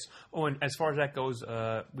 Yes. Oh, and as far as that goes,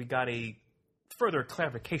 we got a further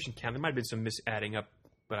clarification count. There might have been some misadding up,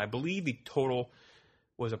 but I believe the total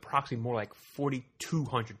was approximately more like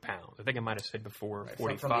 4,200 pounds. I think I might have said before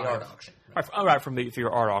 45. From the art auction. Right, from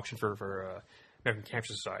your art auction for American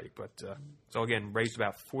Cancer Society. But so again, raised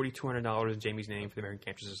about $4,200 in Jamie's name for the American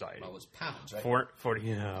Cancer Society. Well, it was pounds, right? 40.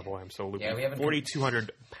 Yeah, boy, I'm so loopy. Yeah,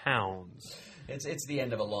 4,200 pounds. It's the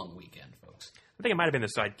end of a long weekend, folks. I think it might have been the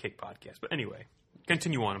Sidekick podcast, but anyway,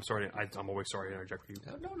 continue on. I'm sorry. I'm always sorry to interject for you.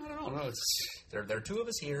 No. There are two of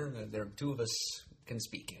us here. There are two of us can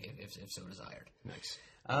speak if so desired. Nice.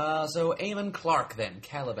 So Eamon Clark, then,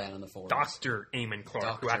 Caliban on the forums. Dr. Eamon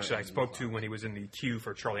Clark, who actually I spoke to when he was in the queue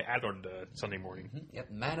for Charlie Adler Sunday morning. Mm-hmm.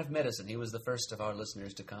 Yep, man of medicine. He was the first of our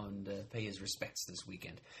listeners to come and pay his respects this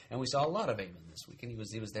weekend. And we saw a lot of Eamon this weekend. He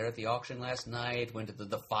was there at the auction last night, went to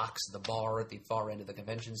the Fox, the bar at the far end of the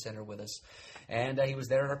convention center with us, and he was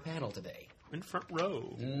there at our panel today. In front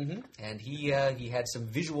row. Mm-hmm. And he had some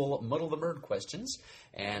visual Muddle the Murd questions,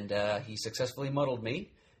 and he successfully muddled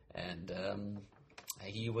me, and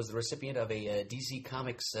he was the recipient of a DC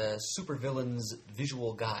Comics Supervillains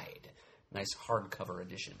Visual Guide. Nice hardcover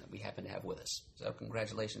edition that we happen to have with us. So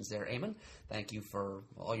congratulations there, Eamon. Thank you for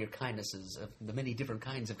all your kindnesses, the many different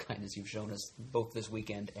kinds of kindness you've shown us both this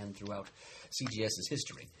weekend and throughout CGS's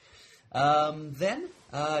history. Then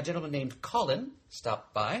a gentleman named Colin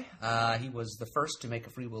stopped by. He was the first to make a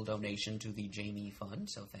free will donation to the Jamie Fund,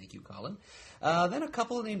 so thank you, Colin. Then a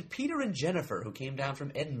couple named Peter and Jennifer who came down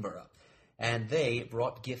from Edinburgh. And they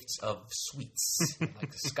brought gifts of sweets,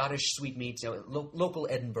 like Scottish sweetmeats, local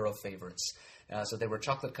Edinburgh favorites. So there were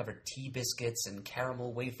chocolate-covered tea biscuits and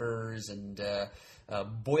caramel wafers and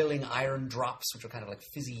boiling iron drops, which are kind of like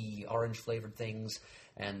fizzy orange-flavored things.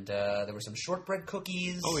 And there were some shortbread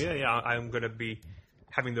cookies. Oh, yeah. I'm going to be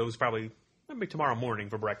having those probably maybe tomorrow morning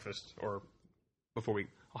for breakfast, or I'll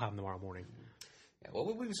have them tomorrow morning. Yeah,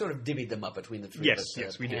 well, we sort of divvied them up between the three of us.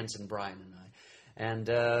 Yes, we did. Hanson, Bryan, and I.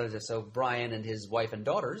 And so Bryan and his wife and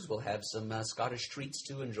daughters will have some Scottish treats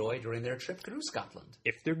to enjoy during their trip through Scotland.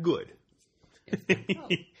 If they're good.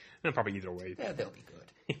 Probably either way. Yeah, they'll be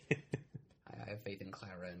good. I have faith in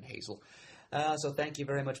Clara and Hazel. So thank you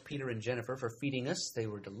very much, Peter and Jennifer, for feeding us. They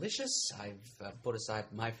were delicious. I've put aside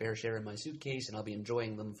my fair share in my suitcase, and I'll be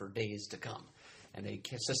enjoying them for days to come. And they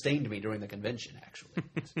sustained me during the convention, actually.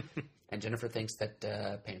 And Jennifer thinks that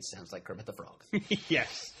Pants sounds like Kermit the Frog.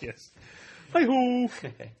 Yes. Hi-ho!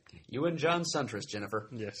 You and John Suntress, Jennifer.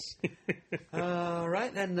 Yes. All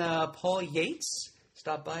right, then Paul Yates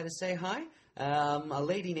stopped by to say hi. A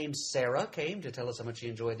lady named Sarah came to tell us how much she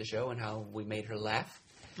enjoyed the show and how we made her laugh.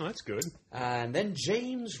 Oh, that's good. And then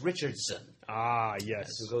James Richardson. Ah, yes.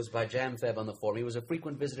 Who goes by JamFeb on the forum. He was a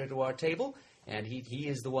frequent visitor to our table, and he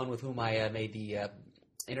is the one with whom I made the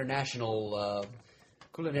international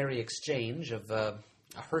culinary exchange of a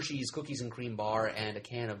Hershey's cookies and cream bar and a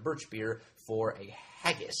can of birch beer for a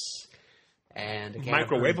haggis. And a can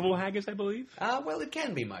microwavable haggis, I believe? Well, it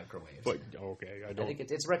can be microwaved. But, okay, I think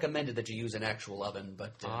it's recommended that you use an actual oven,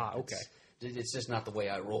 but okay. It's just not the way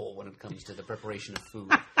I roll when it comes to the preparation of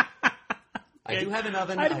food. I do have an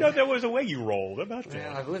oven. I didn't know there was a way you rolled. About that.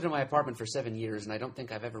 Well, I've lived in my apartment for 7 years, and I don't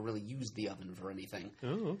think I've ever really used the oven for anything.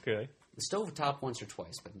 Oh, okay. The stove top once or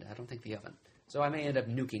twice, but I don't think the oven. So I may end up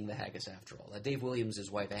nuking the haggis after all. Dave Williams'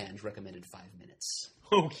 wife, Ange, recommended 5 minutes.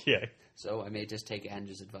 Okay. So I may just take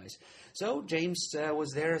Ange's advice. So James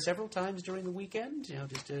was there several times during the weekend,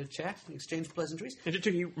 just to chat and exchange pleasantries. And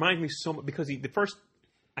he reminds me so much, because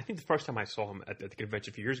I think the first time I saw him at the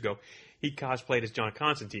convention a few years ago, he cosplayed as John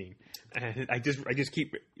Constantine, and I just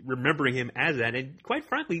keep remembering him as that. And quite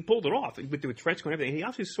frankly, he pulled it off with the trench coat and everything. He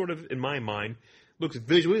actually sort of, in my mind, looks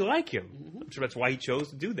visually like him. Mm-hmm. I'm sure that's why he chose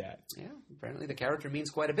to do that. Yeah, apparently the character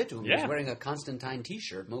means quite a bit to him. Yeah. He was wearing a Constantine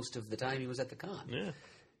T-shirt most of the time he was at the con. Yeah.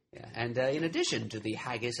 Yeah, and in addition to the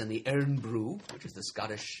haggis and the Earn Brew, which is the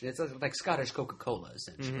Scottish, it's like Scottish Coca-Cola,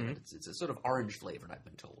 essentially. Mm-hmm. It's a sort of orange flavored, I've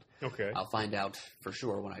been told. Okay. I'll find out for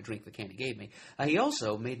sure when I drink the can he gave me. He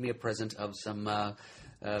also made me a present of some a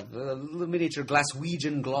little miniature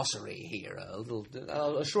Glaswegian glossary here,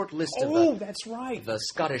 a short list of that's right. The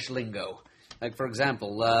Scottish lingo. Like, for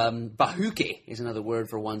example, bahuke is another word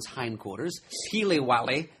for one's hindquarters.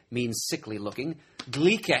 Peely-wally means sickly-looking.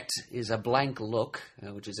 Gleeket is a blank look,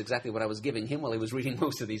 which is exactly what I was giving him while he was reading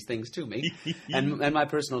most of these things to me. and my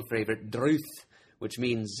personal favorite, druth, which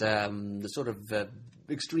means the sort of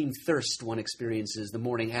extreme thirst one experiences the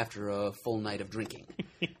morning after a full night of drinking.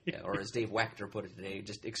 Or as Dave Wachter put it today,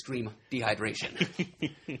 just extreme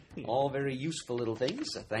dehydration. All very useful little things.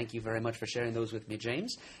 So thank you very much for sharing those with me,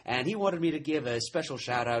 James. And he wanted me to give a special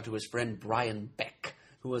shout-out to his friend Bryan Beck,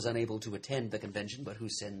 who was unable to attend the convention, but who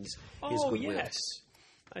sends his goodwill. Yes.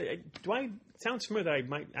 Do I sound familiar that I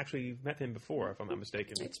might actually met him before, if I'm not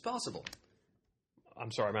mistaken? It's possible.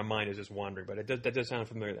 I'm sorry, my mind is just wandering, but that does sound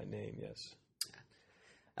familiar, that name, yes.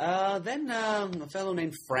 Then a fellow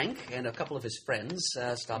named Frank and a couple of his friends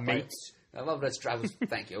stopped by.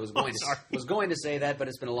 Thank you. I was going to say that, but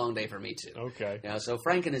it's been a long day for me too. Okay. So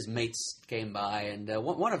Frank and his mates came by, and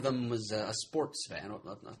one of them was a sports fan.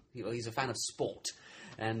 He's a fan of sport,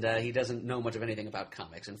 and he doesn't know much of anything about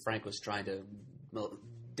comics. And Frank was trying to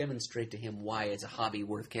demonstrate to him why it's a hobby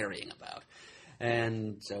worth caring about.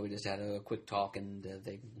 And so we just had a quick talk, and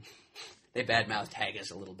they badmouthed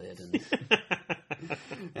Haggis a little bit,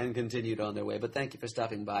 and continued on their way. But thank you for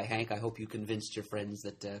stopping by, Hank. I hope you convinced your friends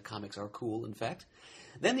that comics are cool, in fact.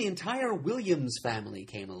 Then the entire Williams family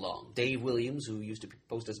came along. Dave Williams, who used to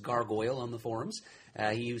post as Gargoyle on the forums,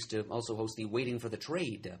 he used to also host the Waiting for the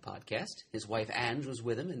Trade podcast. His wife Ange was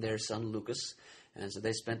with him, and their son Lucas. And so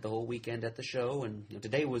they spent the whole weekend at the show. And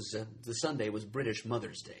today was the Sunday was British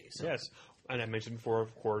Mother's Day. So. Yes, and I mentioned before,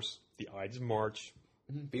 of course, the Ides of March.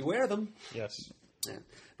 Beware them. Yes. Yeah.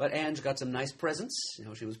 But Ange got some nice presents.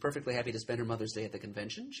 She was perfectly happy to spend her Mother's Day at the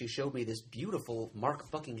convention. She showed me this beautiful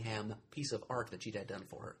Mark Buckingham piece of art that she'd had done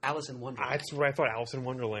for her. Alice in Wonderland. That's what I thought, Alice in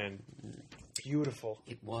Wonderland. Beautiful.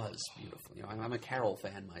 It was beautiful. I'm a Carol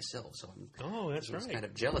fan myself, so I was kind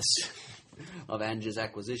of jealous of Ange's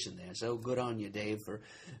acquisition there. So good on you, Dave, for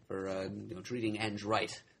treating Ange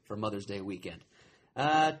right for Mother's Day weekend.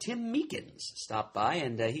 Tim Meekins stopped by,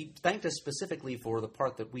 and he thanked us specifically for the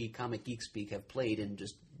part that we Comic Geek Speak have played in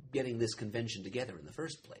just getting this convention together in the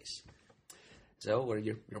first place. So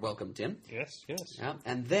you're welcome, Tim. Yes.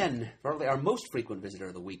 And then, probably our most frequent visitor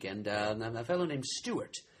of the weekend, a fellow named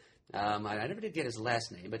Stuart. I never did get his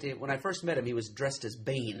last name, but when I first met him, he was dressed as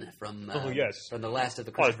Bane from the last of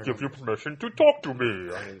the Christopher Nolan. I give you permission to talk to me.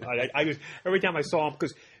 I just, every time I saw him,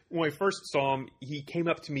 because when I first saw him, he came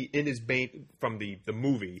up to me in his Bane from the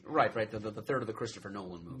movie. Right, the third of the Christopher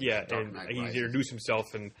Nolan movies. Yeah, and he introduced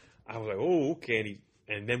himself, and I was like, oh, okay.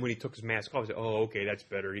 And then when he took his mask off, I was like, oh, okay, that's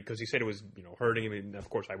better. Because he said it was, hurting him. And, of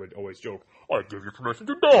course, I would always joke, I give you permission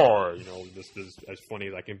to die. This is as funny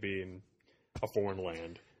as I can be in a foreign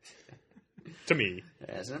land. To me.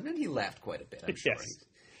 Yes, and then he laughed quite a bit, I'm sure. Yes.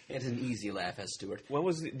 He had an easy laugh as Stuart. When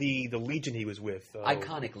was the Legion he was with?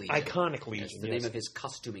 Iconic Legion. Iconic Legion, That's the name of his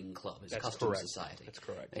costuming club, his costume correct. society. That's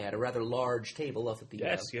correct. They had a rather large table up at the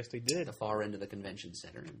yes, they did. the far end of the convention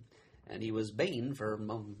center. And he was Bane for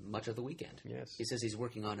much of the weekend. Yes. He says he's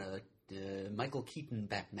working on a Michael Keaton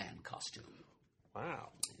Batman costume. Wow.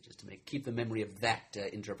 Just to keep the memory of that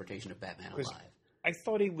interpretation of Batman alive. I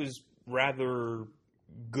thought he was rather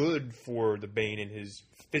good for the Bane in his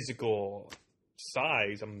physical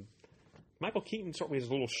size. Michael Keaton certainly is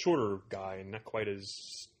a little shorter guy and not quite as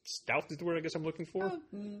stout is the word I guess I'm looking for.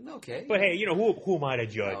 Okay. But hey, who am I to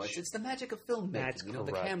judge? No, it's the magic of filmmaking. That's correct.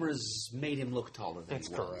 The cameras made him look taller than he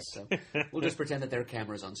was. Correct. So we'll just pretend that there are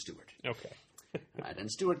cameras on Stuart. Okay. Right,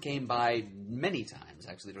 and Stuart came by many times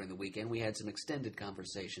actually during the weekend. We had some extended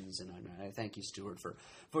conversations, and I thank you, Stuart,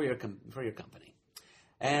 for your company.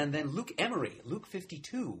 And then Luke Emery, Luke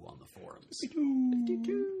 52 on the forums.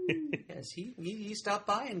 52. Yes, he stopped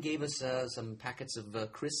by and gave us some packets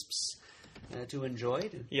of crisps to enjoy.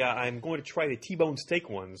 Yeah, I'm going to try the T-bone steak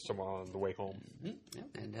ones tomorrow on the way home. Mm-hmm.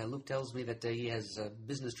 Yeah. And Luke tells me that he has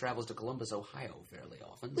business travels to Columbus, Ohio fairly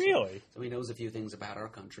often. Really? So he knows a few things about our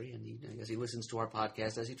country, and I guess he listens to our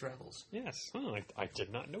podcast as he travels. Yes. Oh, I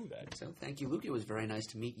did not know that. So thank you, Luke. It was very nice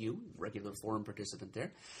to meet you, regular forum participant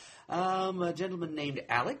there. A gentleman named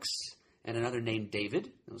Alex and another named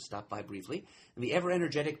David, who stopped by briefly, and the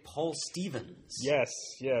ever-energetic Paul Stevens. Yes.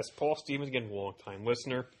 Paul Stevens, again, long-time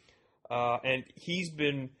listener. And he's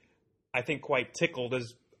been, I think, quite tickled,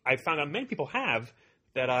 as I found out many people have,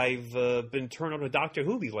 that I've been turned on to Doctor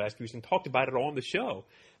Who these last few weeks and talked about it all on the show.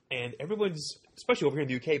 And everyone's, especially over here in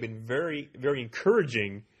the UK, been very, very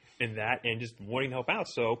encouraging in that and just wanting to help out.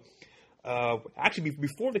 So, actually,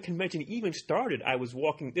 before the convention even started, I was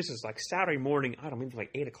walking, this is like Saturday morning, I don't know, maybe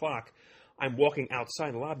like 8 o'clock. I'm walking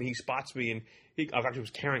outside the lobby, he spots me, and I actually was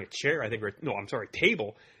carrying a chair, a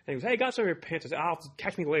table. And he goes, hey, I got some of your pants. I said, I'll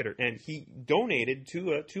catch me later. And he donated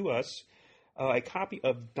to us a copy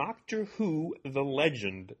of Doctor Who, The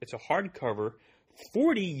Legend. It's a hardcover,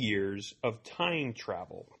 40 Years of Time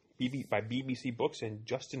Travel, by BBC Books and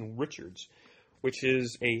Justin Richards, which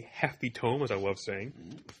is a hefty tome, as I love saying.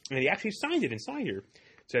 And he actually signed it inside here.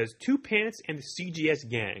 It says, Two Pants and the CGS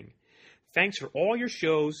Gang. Thanks for all your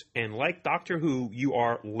shows, and like Doctor Who, you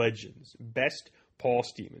are legends. Best, Paul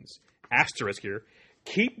Stevens. Asterisk here.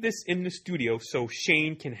 Keep this in the studio so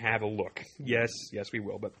Shane can have a look. Yes, we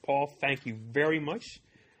will. But Paul, thank you very much.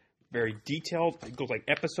 Very detailed. It goes like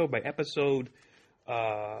episode by episode,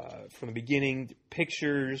 from the beginning,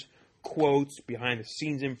 pictures, quotes,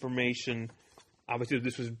 behind-the-scenes information. Obviously,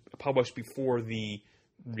 this was published before the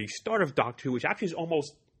start of Doctor Who, which actually is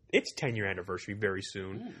almost its 10-year anniversary very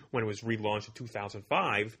soon when it was relaunched in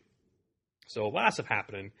 2005. So lots of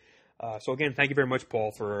happening. So again, thank you very much,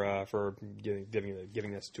 Paul, for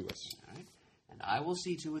giving this to us. All right. And I will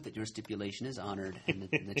see to it that your stipulation is honored and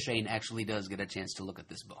that Shane actually does get a chance to look at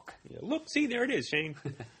this book. Yeah, look, see, there it is, Shane.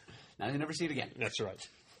 Now you'll never see it again. That's right.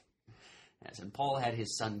 Yes, and Paul had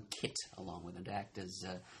his son Kit along with him to act as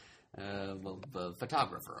a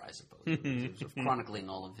photographer, I suppose, sort of chronicling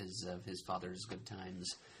all of his father's good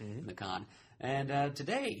times in the con. And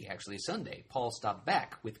today, actually Sunday, Paul stopped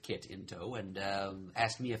back with Kit in tow and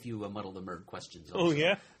asked me a few Muddle the Murd questions. Also. Oh,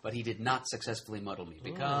 yeah? But he did not successfully muddle me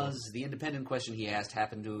because the independent question he asked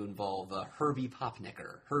happened to involve Herbie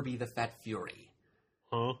Popnecker, Herbie the Fat Fury.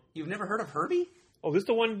 Huh? You've never heard of Herbie? Oh, this is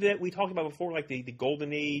the one that we talked about before, like the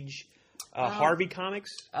Golden Age Harvey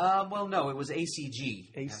comics? Well, no, it was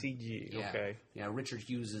ACG. ACG, Yeah. okay. Yeah, Richard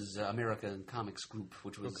Hughes' American Comics Group,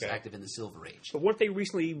 which was active in the Silver Age. But weren't they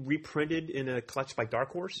recently reprinted in a collection by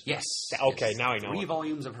Dark Horse? Yes. Okay, yes. now I know. 3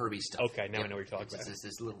 volumes of Herbie stuff. Okay, now I know what you're talking about.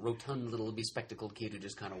 This little rotund, little bespectacled kid who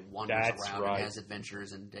just kind of wanders That's around right. and has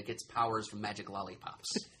adventures and gets powers from magic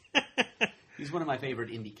lollipops. He's one of my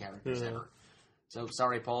favorite indie characters ever. So,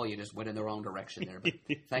 sorry, Paul, you just went in the wrong direction there, but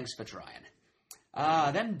thanks for trying.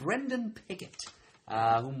 Then Brendan Pickett,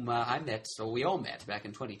 whom I met, so we all met back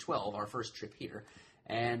in 2012, our first trip here.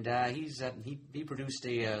 And he produced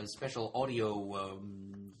a special audio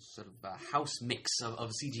sort of house mix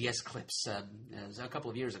of CGS clips a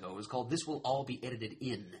couple of years ago. It was called This Will All Be Edited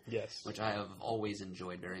In, Yes. which I have always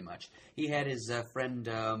enjoyed very much. He had his friend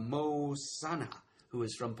Mo Sana, who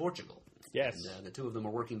is from Portugal. Yes. And the two of them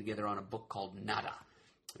are working together on a book called Nada,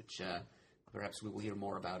 which perhaps we will hear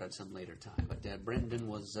more about at some later time. But Brendan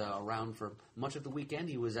was around for much of the weekend.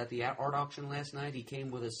 He was at the art auction last night. He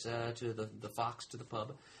came with us to the Fox, to the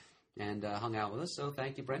pub, and hung out with us. So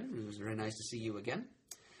thank you, Brendan. It was very nice to see you again.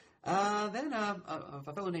 Then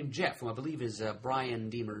a fellow named Jeff, who I believe is Bryan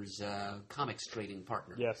Deemer's comics trading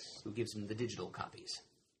partner. Yes. Who gives him the digital copies.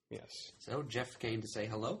 Yes. So Jeff came to say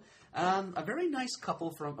hello. A very nice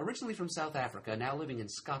couple originally from South Africa, now living in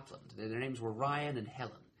Scotland. Their names were Ryan and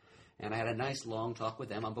Helen. And I had a nice long talk with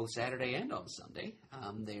them on both Saturday and on Sunday.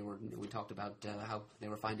 We talked about how they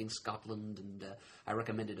were finding Scotland, and I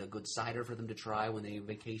recommended a good cider for them to try when they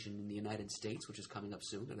vacation in the United States, which is coming up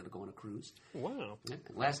soon. They're going to go on a cruise. Wow. Yeah.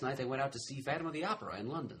 Last night they went out to see Phantom of the Opera in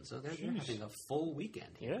London, so they're having a full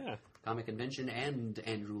weekend here. Yeah. Comic Convention and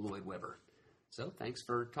Andrew Lloyd Webber. So thanks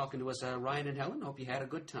for talking to us, Ryan and Helen. Hope you had a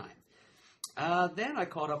good time. Then I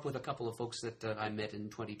caught up with a couple of folks that I met in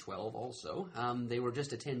 2012 also. They were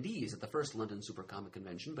just attendees at the first London Super Comic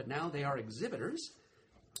Convention, but now they are exhibitors.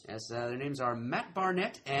 Yes, their names are Matt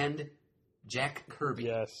Barnett and Jack Kirby.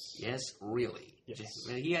 Yes. Yes, really. Yes.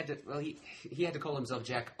 He had to call himself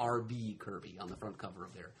Jack R.B. Kirby on the front cover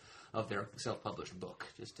of their self-published book,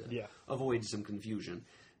 just to avoid some confusion.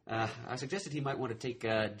 I suggested he might want to take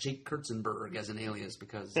Jake Kurtzenberg as an alias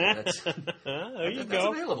because that's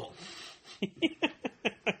available.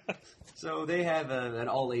 So they have an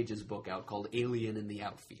all-ages book out called Alien in the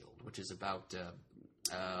Outfield, which is about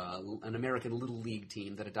an American Little League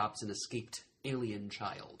team that adopts an escaped alien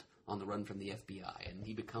child on the run from the FBI, and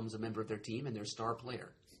he becomes a member of their team and their star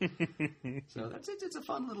player. So that's it. It's a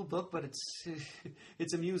fun little book, but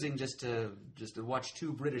it's amusing just to watch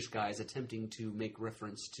two British guys attempting to make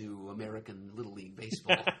reference to American Little League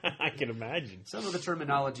baseball. I can imagine. Some of the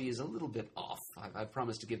terminology is a little bit off. I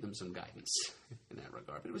promised to give them some guidance in that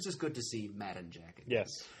regard. But it was just good to see Matt and Jack again.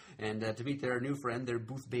 Yes. And to meet their new friend, their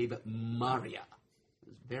booth babe, Maria. I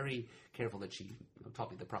was very careful that she taught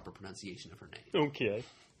me the proper pronunciation of her name. Okay.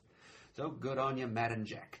 So good on you, Matt and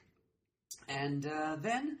Jack. And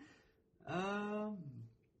then,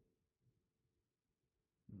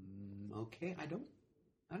 okay, I don't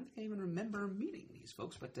think I even remember meeting these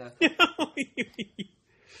folks, but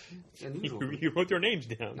you wrote their names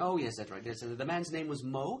down. Oh yes, that's right. Yes, the man's name was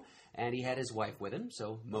Mo, and he had his wife with him,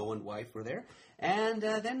 so Mo and wife were there. And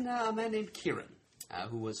then a man named Kieran,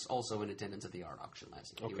 who was also in attendance at the art auction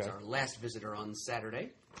last night. He was our last visitor on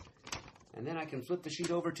Saturday. And then I can flip the sheet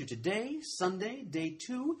over to today, Sunday, day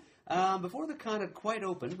 2. Before the con had quite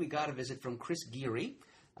opened, we got a visit from Chris Geary,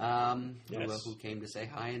 who came to say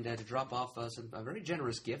hi and to drop off a very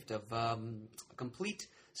generous gift of a complete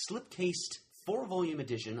slip-cased 4-volume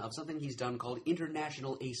edition of something he's done called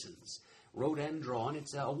International Aces. Wrote and drawn.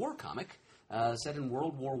 It's a war comic set in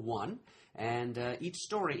World War I, and each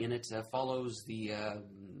story in it follows the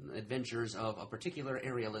adventures of a particular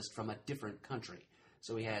aerialist from a different country.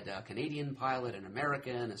 So we had a Canadian pilot, an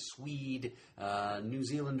American, a Swede, New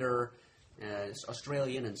Zealander,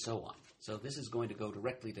 Australian, and so on. So this is going to go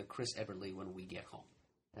directly to Chris Eberly when we get home.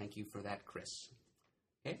 Thank you for that, Chris.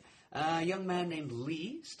 Okay. A young man named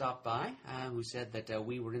Lee stopped by who said that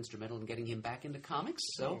we were instrumental in getting him back into comics.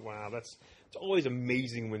 So, wow, it's always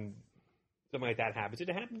amazing when something like that happens. It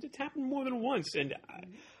happened more than once, and I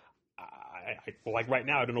like right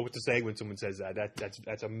now, I don't know what to say when someone says that.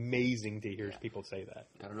 That's amazing to hear people say that.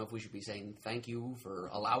 I don't know if we should be saying thank you for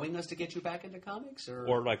allowing us to get you back into comics,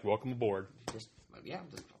 or like welcome aboard.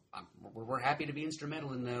 We're happy to be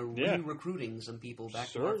instrumental in re-recruiting some people back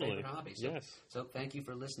to our favorite hobby. So, yes. So thank you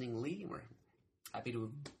for listening, Lee. We're happy to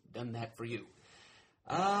have done that for you.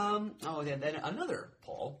 Then another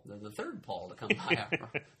Paul, the third Paul to come by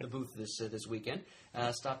the booth this weekend,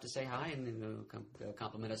 stopped to say hi and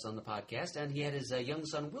compliment us on the podcast. And he had his young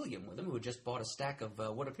son William with him, who had just bought a stack of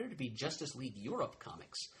what appeared to be Justice League Europe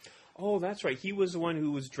comics. Oh, that's right. He was the one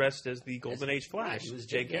who was dressed as the Golden Age Flash. Right, he was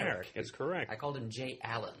Jay Garrick. That's correct. I called him Jay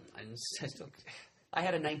Allen. I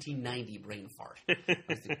had a 1990 brain fart.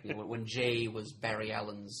 When Jay was Barry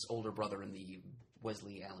Allen's older brother in the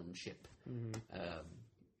Wesley Allen ship.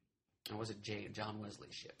 Or was it John Wesley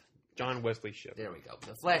ship? John Wesley ship. There we go.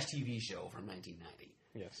 The Flash TV show from 1990.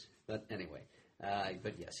 Yes. But anyway,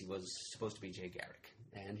 but yes, he was supposed to be Jay Garrick.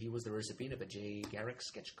 And he was the recipient of a Jay Garrick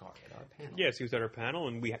sketch card at our panel. Yes, he was at our panel,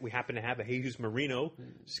 and we happened to have a Jesus Marino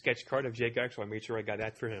sketch card of Jay Garrick, so I made sure I got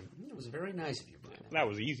that for him. It was very nice of you, Bryan. That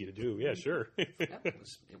was easy to do. Yeah, sure.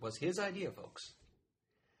 It was his idea, folks.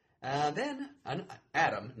 Then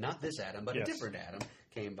Adam, not this Adam, but a different Adam,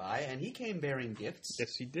 came by, and he came bearing gifts.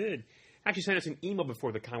 Yes, he did. Actually sent us an email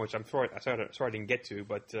before the con, which I'm sorry I didn't get to,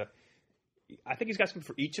 but I think he's got something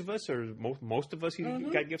for each of us, or most of us. He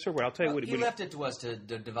got gifts for. Well, I'll tell you what. He left it to us to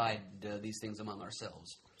divide these things among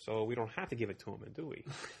ourselves. So we don't have to give it to him, do we?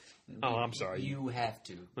 Oh, I'm sorry. You have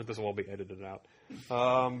to. This will all be edited out.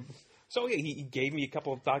 So yeah, he gave me a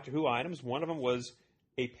couple of Doctor Who items. One of them was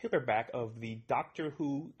a paperback of the Doctor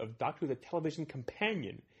Who the Television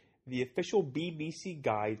Companion, the official BBC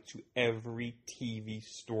guide to every TV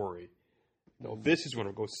story. So this is going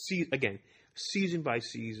to go season by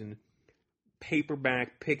season.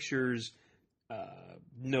 Paperback, pictures,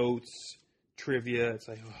 notes, trivia. It's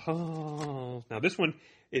like, oh. Now, this one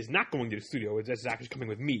is not going to the studio. It's actually coming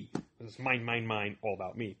with me. It's mine, all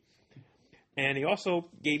about me. And he also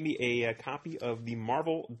gave me a copy of the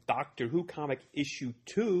Marvel Doctor Who comic issue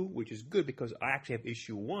 2, which is good because I actually have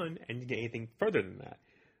issue 1 and didn't get anything further than that.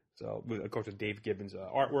 So, of course, with Dave Gibbons'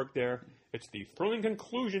 artwork there. It's the thrilling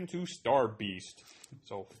conclusion to Star Beast.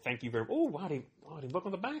 So, thank you very much. Oh, wow, they look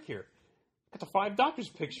on the back here. Got the 5 Doctors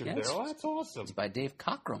picture there. Oh, that's awesome. It's by Dave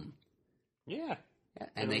Cockrum. Yeah.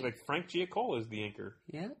 And like Frank Giacola is the anchor.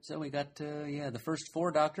 Yeah, so we got, the first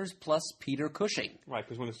 4 Doctors plus Peter Cushing. Right,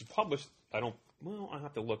 because when this is published, I'll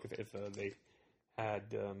have to look if they had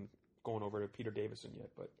gone over to Peter Davison yet,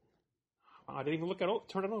 but I didn't even look at it.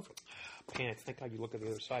 Turn it over. Pants, thank God you look at the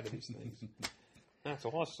other side of these things. That's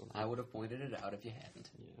awesome. I would have pointed it out if you hadn't.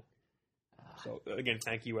 Yeah. So, again,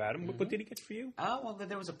 thank you, Adam. What did he get for you? Well,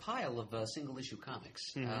 there was a pile of single-issue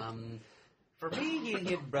comics. For me,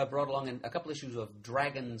 he had brought along a couple issues of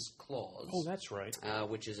Dragon's Claws. Oh, that's right.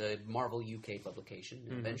 Which is a Marvel UK publication.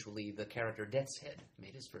 Eventually, the character Death's Head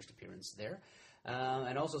made his first appearance there.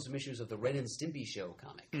 And also some issues of the Ren and Stimpy Show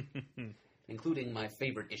comic, including my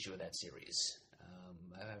favorite issue of that series.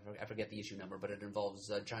 I forget the issue number, but it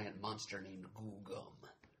involves a giant monster named Goo Gum.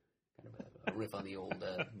 Kind of a riff on the old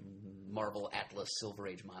Marvel Atlas Silver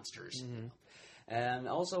Age monsters. And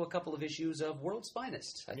also a couple of issues of World's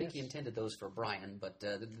Finest. I think he intended those for Bryan, but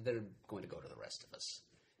they're going to go to the rest of us.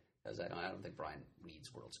 Because I don't think Bryan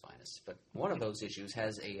reads World's Finest. But one of those issues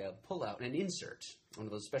has a pull-out, an insert, one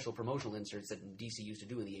of those special promotional inserts that DC used to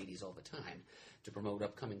do in the 80s all the time to promote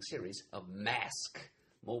upcoming series of Mask,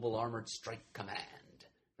 Mobile Armored Strike Command,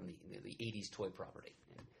 from the 80s toy property.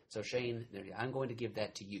 And so, Shane, I'm going to give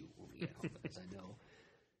that to you, because I know.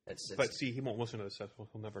 But see, he won't listen to this stuff.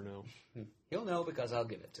 He'll never know. He'll know because I'll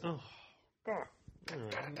give it to him. Oh, God.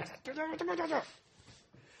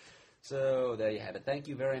 So there you have it. Thank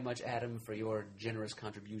you very much, Adam, for your generous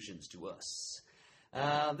contributions to us.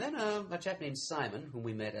 Then a chap named Simon, whom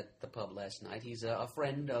we met at the pub last night. He's a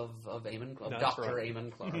friend of Dr.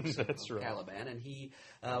 Eamon Clark's of Caliban, and he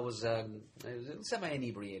was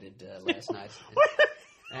semi-inebriated last night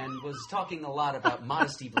and was talking a lot about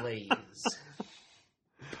Modesty Blaze.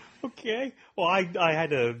 Okay. Well, I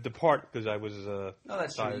had to depart because I was. No,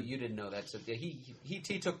 that's true. You didn't know that. So he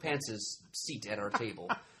took Pance's seat at our table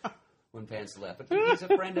when Pance left. But he's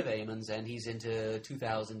a friend of Eamon's, and he's into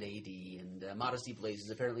 2000 A.D. And Modesty Blaze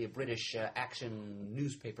is apparently a British action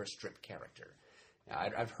newspaper strip character.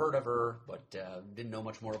 I've heard of her, but didn't know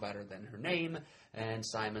much more about her than her name. And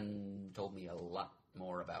Simon told me a lot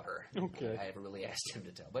more about her. Okay. I haven't really asked him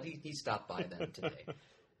to tell, but he stopped by them today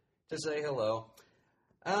to say hello.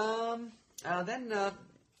 Then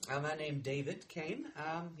a man named David came.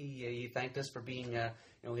 He thanked us for being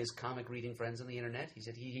his comic reading friends on the internet. He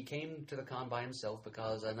said he came to the con by himself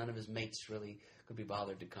because none of his mates really could be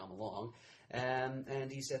bothered to come along.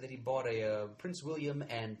 And he said that he bought a Prince William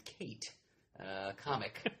and Kate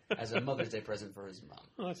comic as a Mother's Day present for his mom.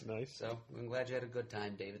 Oh, that's nice. So I'm glad you had a good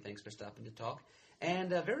time, David. Thanks for stopping to talk. And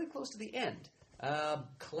very close to the end,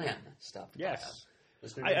 Clem stopped by. Yes.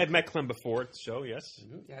 I'd met Clem before at the show, yes.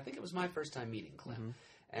 Mm-hmm. Yeah, I think it was my first time meeting Clem. Mm-hmm.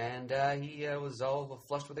 And he was all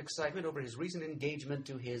flushed with excitement over his recent engagement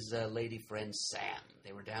to his lady friend Sam.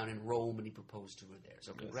 They were down in Rome and he proposed to her there.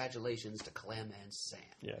 So congratulations to Clem and Sam.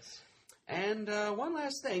 Yes. And one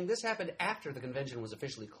last thing. This happened after the convention was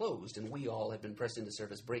officially closed and we all had been pressed into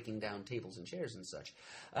service breaking down tables and chairs and such.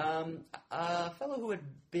 A fellow who had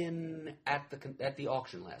been at the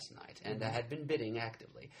auction last night and had been bidding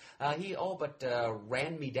actively, he all but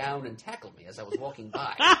ran me down and tackled me as I was walking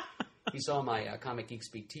by. He saw my Comic Geek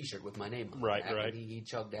Speak T-shirt with my name on it. Right. And he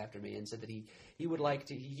chugged after me and said that he would like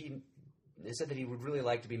to. He said that he would really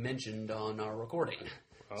like to be mentioned on our recording.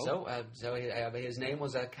 Oh. So his name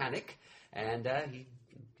was Kanik, and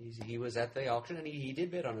he was at the auction and he did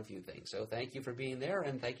bid on a few things. So thank you for being there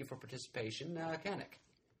and thank you for participation, Kanik.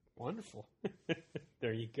 Wonderful.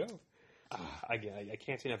 There you go. Again, I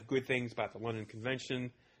can't say enough good things about the London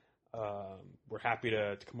convention. We're happy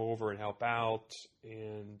to come over and help out,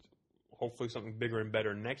 and hopefully something bigger and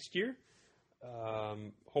better next year.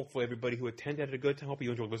 Hopefully everybody who attended had a good time. Hope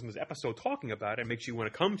you enjoyed listening to this episode talking about it. It makes you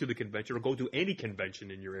want to come to the convention or go to any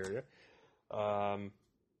convention in your area.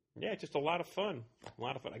 Yeah, just a lot of fun. A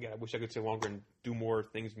lot of fun. Again, I wish I could stay longer and do more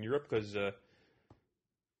things in Europe because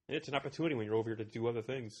it's an opportunity when you're over here to do other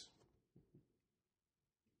things.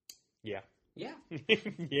 Yeah. Yeah.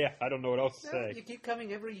 Yeah, I don't know what else to say. You keep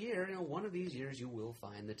coming every year. One of these years you will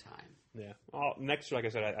find the time. Yeah. Next year, like I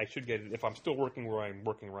said, I should get it. If I'm still working where I'm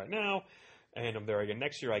working right now, and I'm there again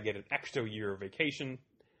next year, I get an extra year of vacation,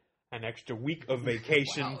 an extra week of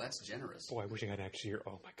vacation. Wow, that's generous. Boy, I wish I had an extra year.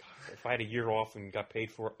 Oh, my God. If I had a year off and got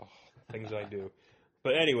paid for it, things I do.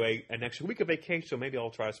 But anyway, an extra week of vacation, so maybe I'll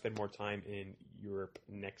try to spend more time in Europe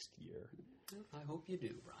next year. I hope you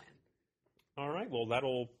do, Brian. All right. Well,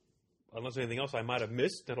 unless anything else I might have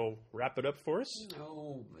missed, that'll wrap it up for us.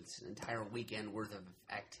 Oh, it's an entire weekend worth of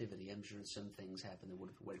activity. I'm sure some things happen that would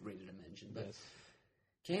have rated a mention, but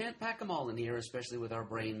can't pack them all in here, especially with our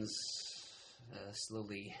brains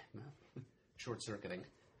slowly short-circuiting.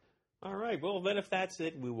 All right. Well, then if that's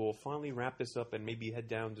it, we will finally wrap this up and maybe head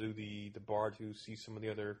down to the bar to see some of the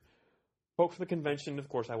other folks from the convention. Of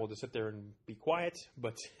course, I will just sit there and be quiet,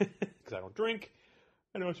 but because I don't drink,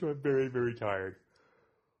 and also I'm very, very tired.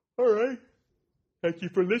 All right. Thank you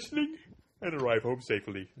for listening, and arrive home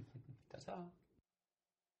safely.